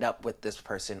we end up with this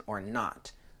person or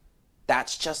not.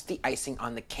 That's just the icing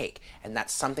on the cake. And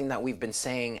that's something that we've been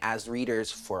saying as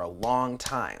readers for a long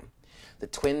time.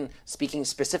 Speaking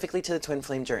specifically to the twin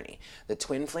flame journey, the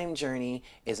twin flame journey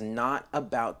is not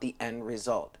about the end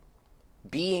result.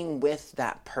 Being with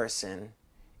that person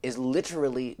is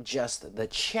literally just the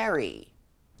cherry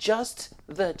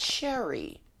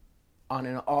on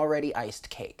an already iced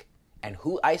cake. And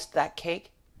who iced that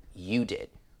cake? You did.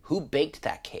 Who baked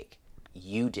that cake?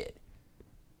 You did.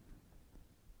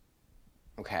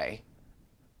 Okay?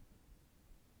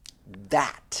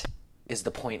 That is the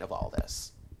point of all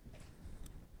this.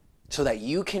 So that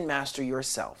you can master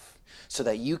yourself, so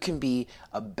that you can be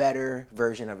a better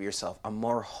version of yourself, a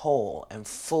more whole and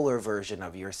fuller version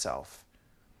of yourself,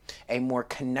 a more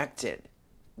connected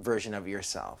version of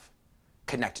yourself,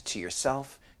 connected to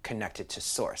yourself, connected to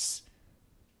source.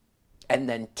 And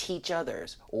then teach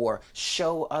others or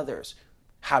show others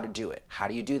how to do it. How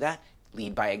do you do that?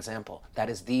 Lead by example. That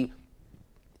is the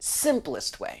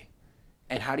simplest way.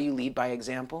 And how do you lead by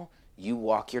example? You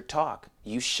walk your talk.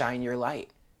 You shine your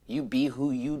light. You be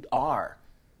who you are.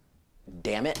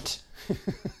 Damn it.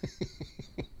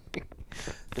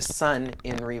 The sun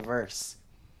in reverse.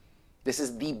 This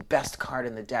is the best card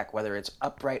in the deck, whether it's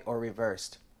upright or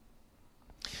reversed.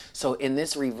 So in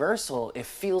this reversal, it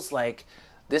feels like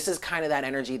this is kind of that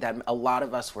energy that a lot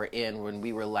of us were in when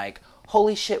we were like,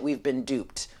 holy shit, we've been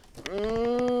duped.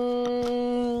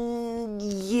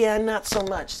 Yeah, not so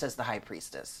much, says the High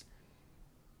Priestess.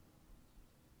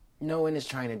 No one is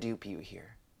trying to dupe you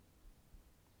here.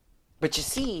 But you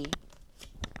see,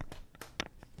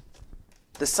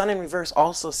 the sun in reverse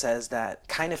also says that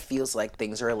kind of feels like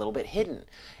things are a little bit hidden.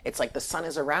 It's like the sun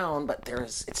is around, but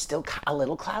it's still a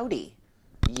little cloudy.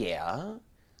 Yeah,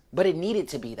 but it needed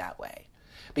to be that way.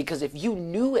 Because if you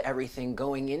knew everything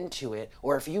going into it,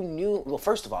 or if you knew, well,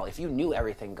 first of all, if you knew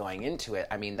everything going into it,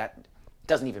 I mean, that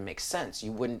doesn't even make sense.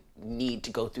 You wouldn't need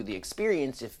to go through the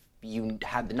experience if you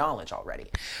had the knowledge already.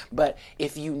 But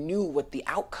if you knew what the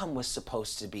outcome was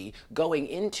supposed to be going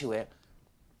into it,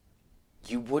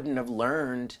 you wouldn't have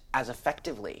learned as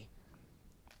effectively.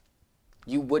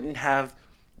 You wouldn't have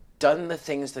done the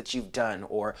things that you've done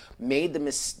or made the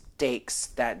mistakes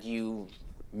that you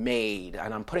made.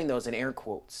 And I'm putting those in air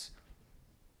quotes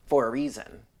for a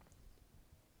reason.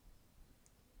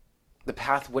 The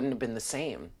path wouldn't have been the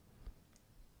same.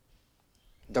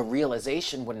 The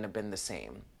realization wouldn't have been the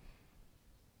same.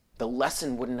 The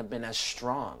lesson wouldn't have been as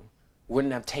strong,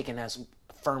 wouldn't have taken as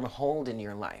firm a hold in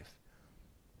your life.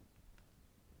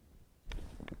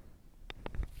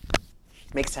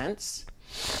 Make sense?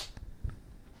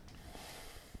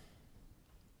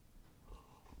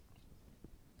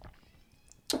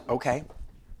 Okay.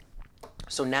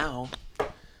 So now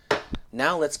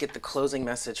let's get the closing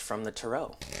message from the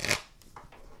tarot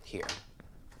here.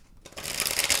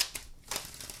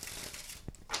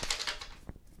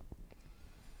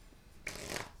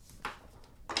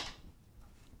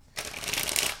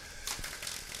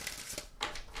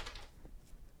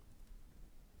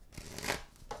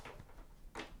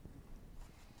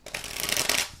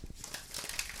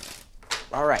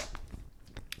 All right.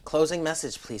 Closing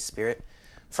message, please, Spirit,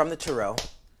 from the tarot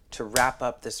to wrap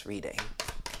up this reading.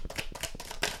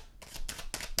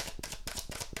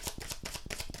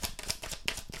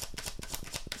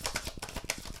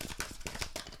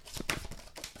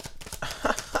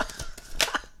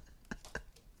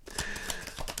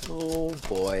 Oh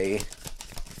boy.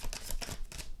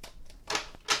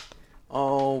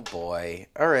 Oh boy.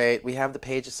 All right, we have the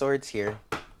Page of Swords here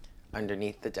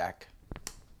underneath the deck.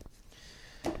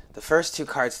 The first two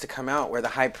cards to come out were the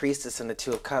High Priestess and the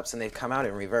Two of Cups, and they've come out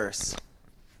in reverse.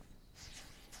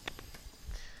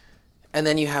 And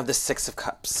then you have the Six of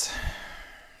Cups.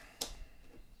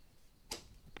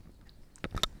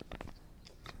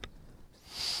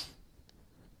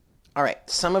 All right,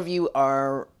 some of you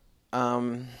are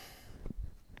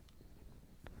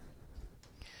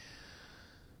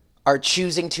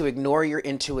choosing to ignore your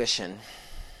intuition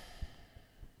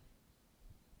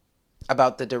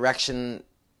about the direction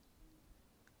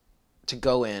to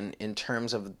go in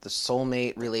terms of the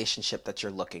soulmate relationship that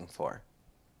you're looking for.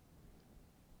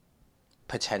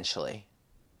 Potentially.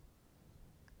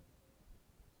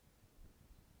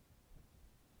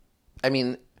 I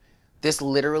mean, this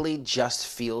literally just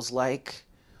feels like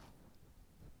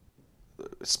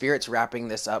Spirit's wrapping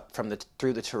this up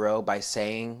through the tarot by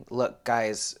saying, look,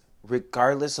 guys,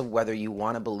 regardless of whether you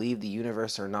want to believe the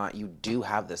universe or not, you do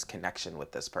have this connection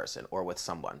with this person or with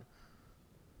someone.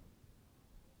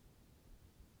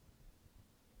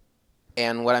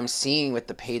 And what I'm seeing with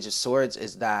the Page of Swords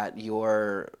is that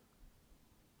you're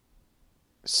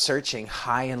searching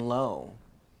high and low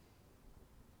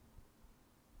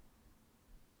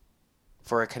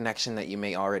for a connection that you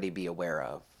may already be aware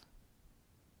of.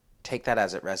 Take that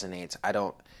as it resonates.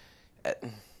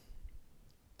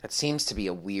 That seems to be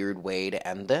a weird way to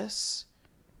end this.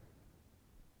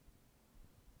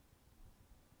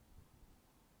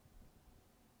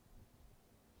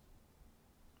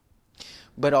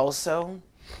 But also,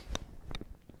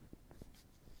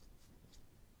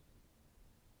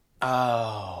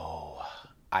 oh,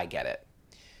 I get it.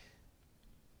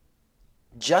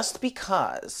 Just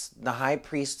because the High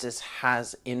Priestess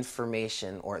has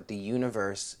information, or the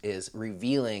universe is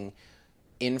revealing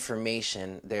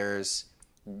information, there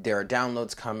are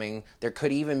downloads coming.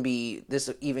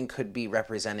 This even could be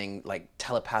representing like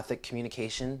telepathic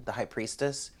communication, the High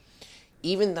Priestess.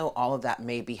 Even though all of that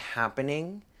may be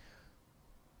happening,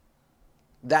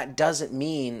 that doesn't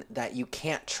mean that you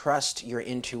can't trust your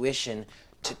intuition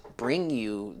to bring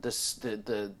you the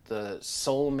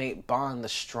soulmate bond,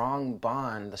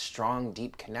 the strong,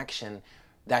 deep connection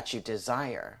that you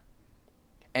desire.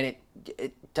 And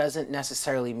it doesn't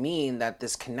necessarily mean that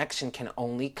this connection can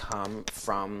only come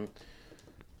from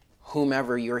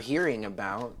whomever you're hearing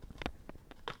about,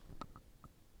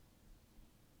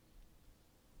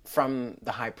 from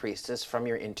the High Priestess, from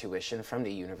your intuition, from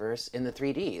the universe, in the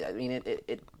 3D. I mean,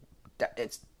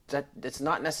 it's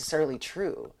not necessarily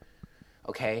true.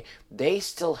 Okay? They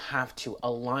still have to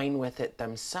align with it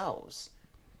themselves.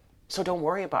 So don't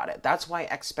worry about it. That's why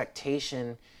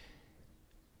expectation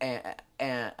and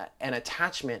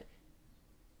attachment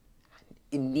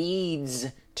needs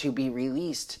to be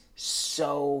released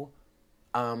so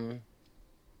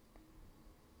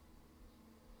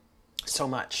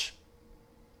much.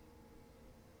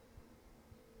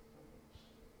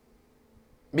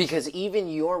 Because even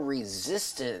your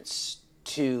resistance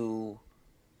to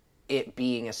it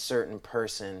being a certain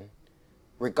person,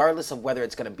 regardless of whether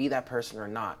it's going to be that person or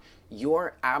not,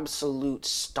 your absolute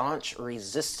staunch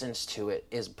resistance to it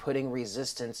is putting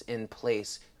resistance in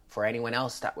place for anyone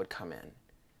else that would come in.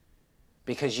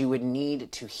 Because you would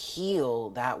need to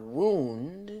heal that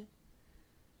wound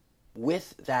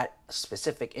with that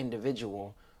specific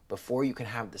individual before you can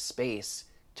have the space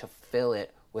to fill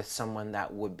it with someone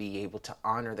that would be able to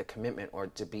honor the commitment or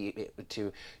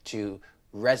to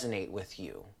resonate with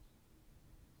you.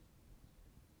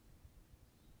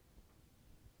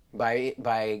 By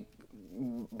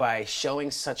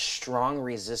showing such strong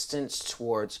resistance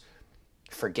towards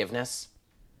forgiveness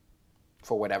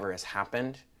for whatever has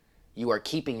happened, you are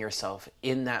keeping yourself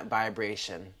in that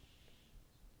vibration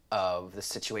of the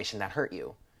situation that hurt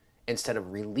you, instead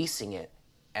of releasing it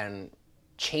and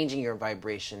changing your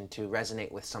vibration to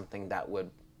resonate with something that would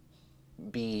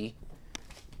be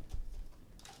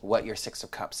what your Six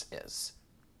of Cups is.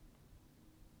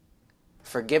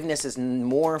 Forgiveness is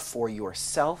more for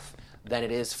yourself than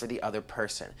it is for the other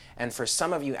person. And for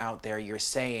some of you out there, you're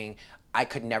saying, I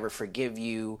could never forgive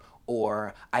you,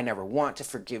 or I never want to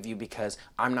forgive you because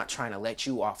I'm not trying to let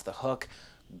you off the hook.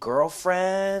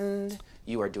 Girlfriend,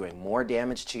 you are doing more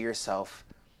damage to yourself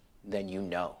than you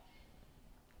know.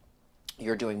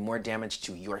 You're doing more damage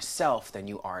to yourself than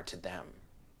you are to them,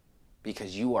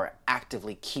 because you are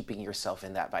actively keeping yourself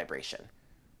in that vibration.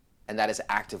 And that is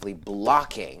actively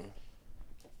blocking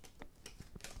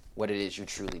what it is you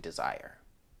truly desire.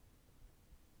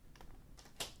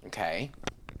 Okay?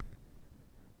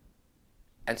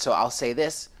 And so I'll say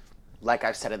this, like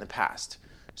I've said in the past.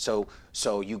 So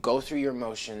you go through your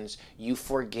emotions, you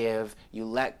forgive, you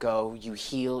let go, you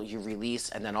heal, you release,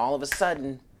 and then all of a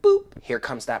sudden, boop, here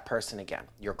comes that person again.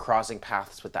 You're crossing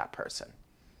paths with that person.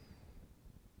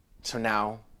 So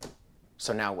now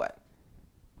what?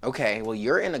 Okay, well,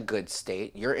 you're in a good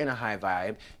state. You're in a high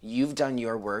vibe. You've done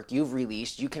your work. You've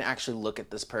released. You can actually look at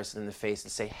this person in the face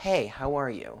and say, hey, how are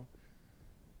you?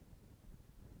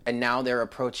 And now they're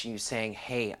approaching you saying,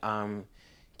 hey,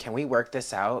 can we work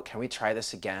this out? Can we try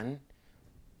this again?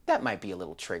 That might be a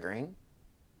little triggering.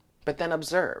 But then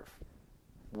observe.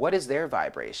 What is their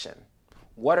vibration?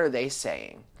 What are they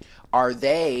saying? Are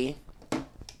they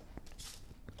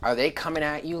coming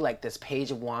at you like this Page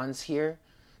of Wands here?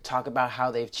 Talk about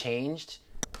how they've changed,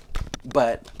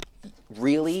 but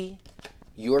really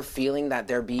you're feeling that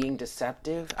they're being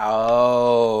deceptive?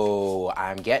 Oh,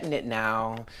 I'm getting it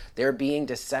now. They're being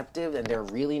deceptive and they're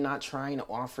really not trying to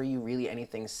offer you really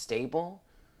anything stable?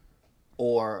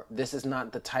 Or this is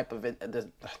not the type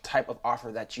of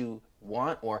offer that you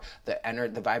want, or the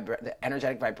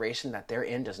energetic vibration that they're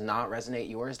in does not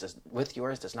resonate with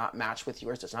yours, does not match with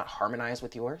yours, does not harmonize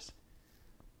with yours?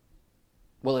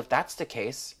 Well, if that's the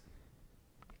case,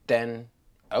 then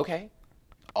okay,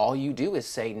 all you do is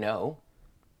say no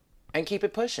and keep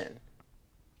it pushing.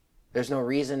 There's no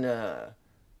reason to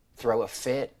throw a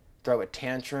fit, throw a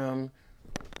tantrum,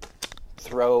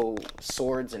 throw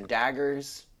swords and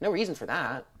daggers. No reason for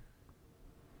that.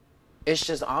 It's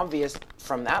just obvious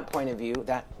from that point of view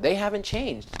that they haven't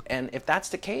changed. And if that's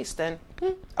the case, then,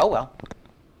 oh well.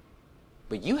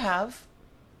 But you have.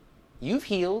 You've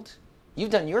healed. You've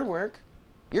done your work.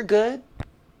 You're good.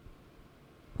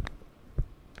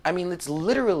 I mean, it's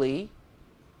literally,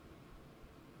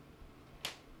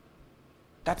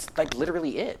 that's like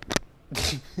literally it.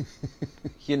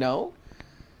 You know?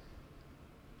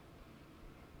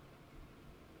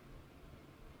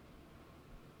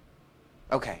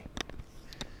 Okay.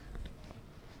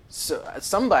 So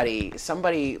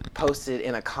somebody posted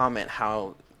in a comment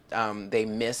how they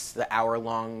miss the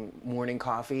hour-long morning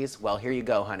coffees. Well, here you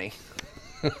go, honey.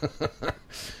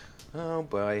 Oh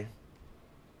boy.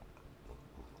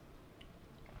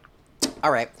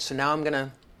 All right, so now I'm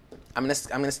gonna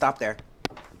stop there,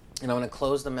 and I'm gonna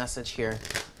close the message here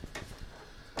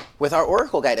with our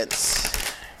oracle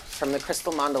guidance from the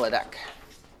Crystal Mandala deck.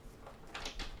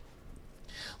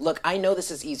 Look, I know this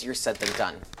is easier said than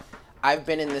done. I've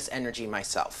been in this energy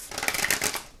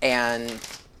myself, and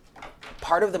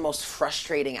part of the most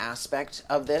frustrating aspect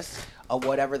of this, of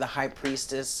whatever the High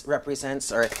Priestess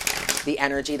represents, or the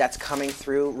energy that's coming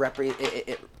through,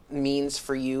 it means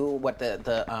for you, what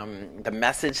the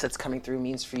message that's coming through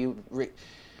means for you.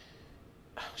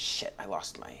 Oh shit! I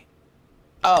lost my.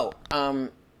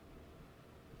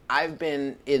 I've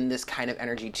been in this kind of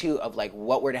energy too, of like,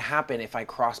 what were to happen if I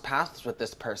cross paths with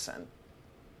this person?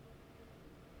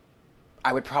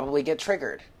 I would probably get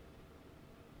triggered.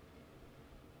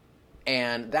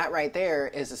 And that right there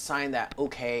is a sign that,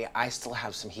 okay, I still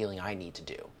have some healing I need to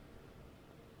do.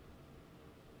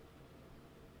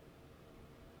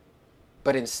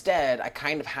 But instead, I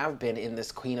kind of have been in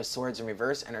this Queen of Swords in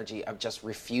reverse energy of just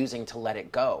refusing to let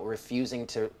it go, refusing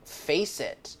to face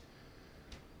it,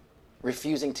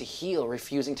 refusing to heal,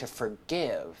 refusing to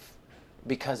forgive.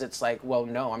 Because it's like, well,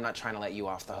 no, I'm not trying to let you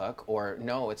off the hook. Or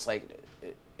no, it's like,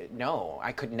 no,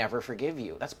 I could never forgive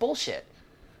you. That's bullshit.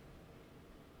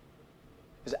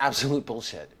 It's absolute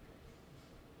bullshit.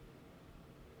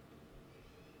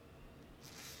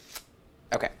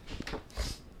 Okay.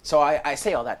 So I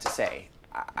say all that to say,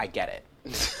 I get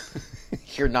it.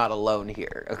 You're not alone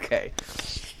here, okay?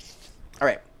 All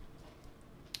right.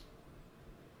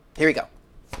 Here we go.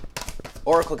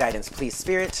 Oracle guidance, please,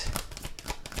 Spirit,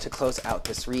 to close out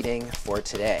this reading for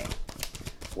today.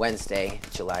 Wednesday,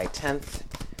 July 10th,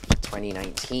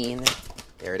 2019.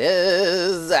 There it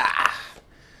is.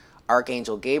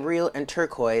 Archangel Gabriel and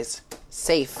turquoise,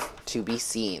 safe to be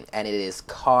seen. And it is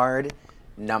card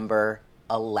number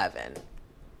 11.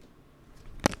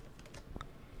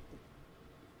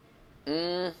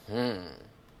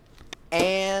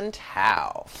 And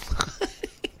how?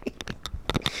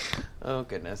 Oh,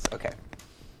 goodness. Okay.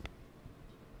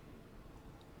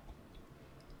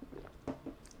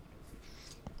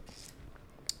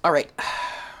 All right.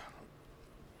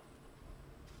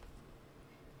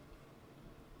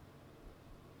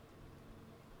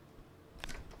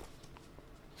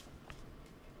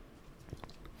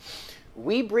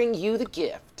 We bring you the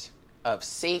gift of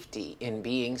safety in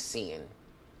being seen.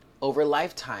 Over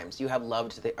lifetimes, you have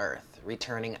loved the earth,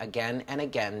 returning again and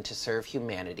again to serve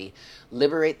humanity,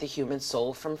 liberate the human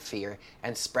soul from fear,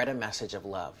 and spread a message of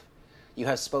love. You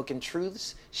have spoken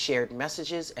truths, shared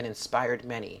messages, and inspired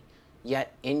many.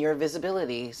 Yet, in your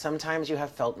visibility, sometimes you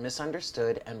have felt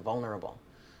misunderstood and vulnerable.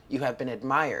 You have been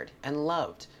admired and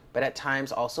loved, but at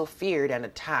times also feared and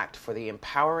attacked for the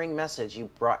empowering message you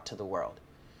brought to the world.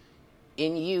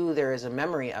 In you, there is a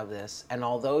memory of this, and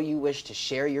although you wish to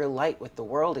share your light with the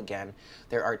world again,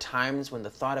 there are times when the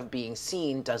thought of being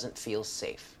seen doesn't feel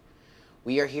safe.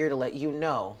 We are here to let you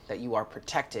know that you are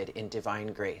protected in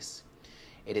divine grace.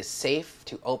 It is safe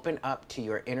to open up to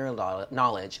your inner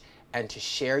knowledge and to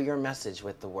share your message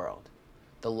with the world.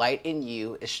 The light in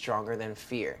you is stronger than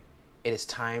fear. It is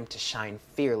time to shine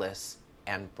fearless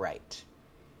and bright.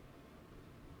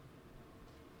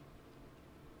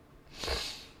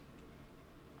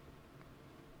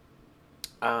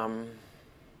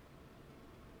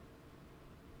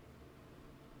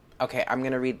 Okay, I'm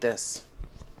going to read this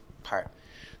part.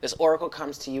 This oracle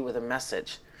comes to you with a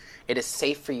message. It is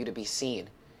safe for you to be seen.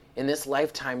 In this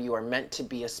lifetime, you are meant to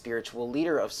be a spiritual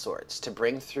leader of sorts, to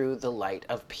bring through the light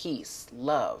of peace,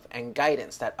 love, and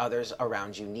guidance that others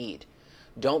around you need.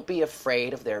 Don't be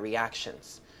afraid of their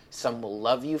reactions. Some will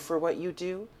love you for what you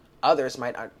do. Others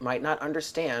might not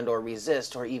understand or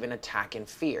resist or even attack in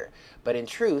fear. But in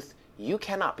truth, you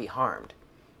cannot be harmed.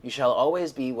 You shall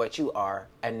always be what you are,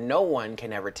 and no one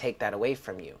can ever take that away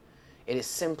from you. It is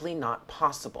simply not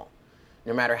possible.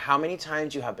 No matter how many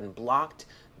times you have been blocked,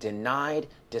 denied,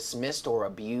 dismissed, or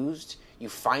abused, you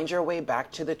find your way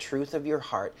back to the truth of your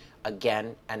heart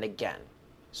again and again.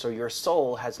 So your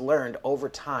soul has learned over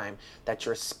time that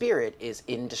your spirit is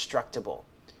indestructible.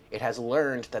 It has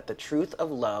learned that the truth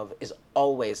of love is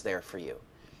always there for you.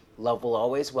 Love will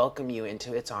always welcome you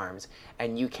into its arms,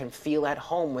 and you can feel at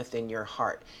home within your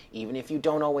heart, even if you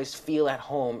don't always feel at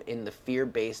home in the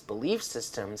fear-based belief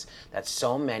systems that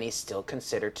so many still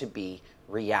consider to be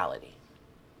reality.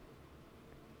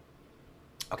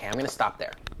 Okay, I'm going to stop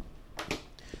there.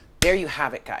 There you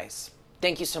have it, guys.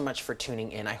 Thank you so much for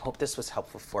tuning in. I hope this was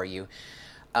helpful for you.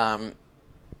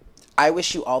 I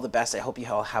wish you all the best. I hope you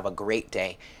all have a great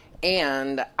day.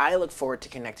 And I look forward to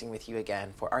connecting with you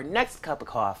again for our next cup of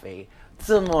coffee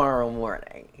tomorrow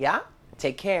morning. Yeah?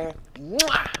 Take care.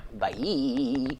 Mwah! Bye.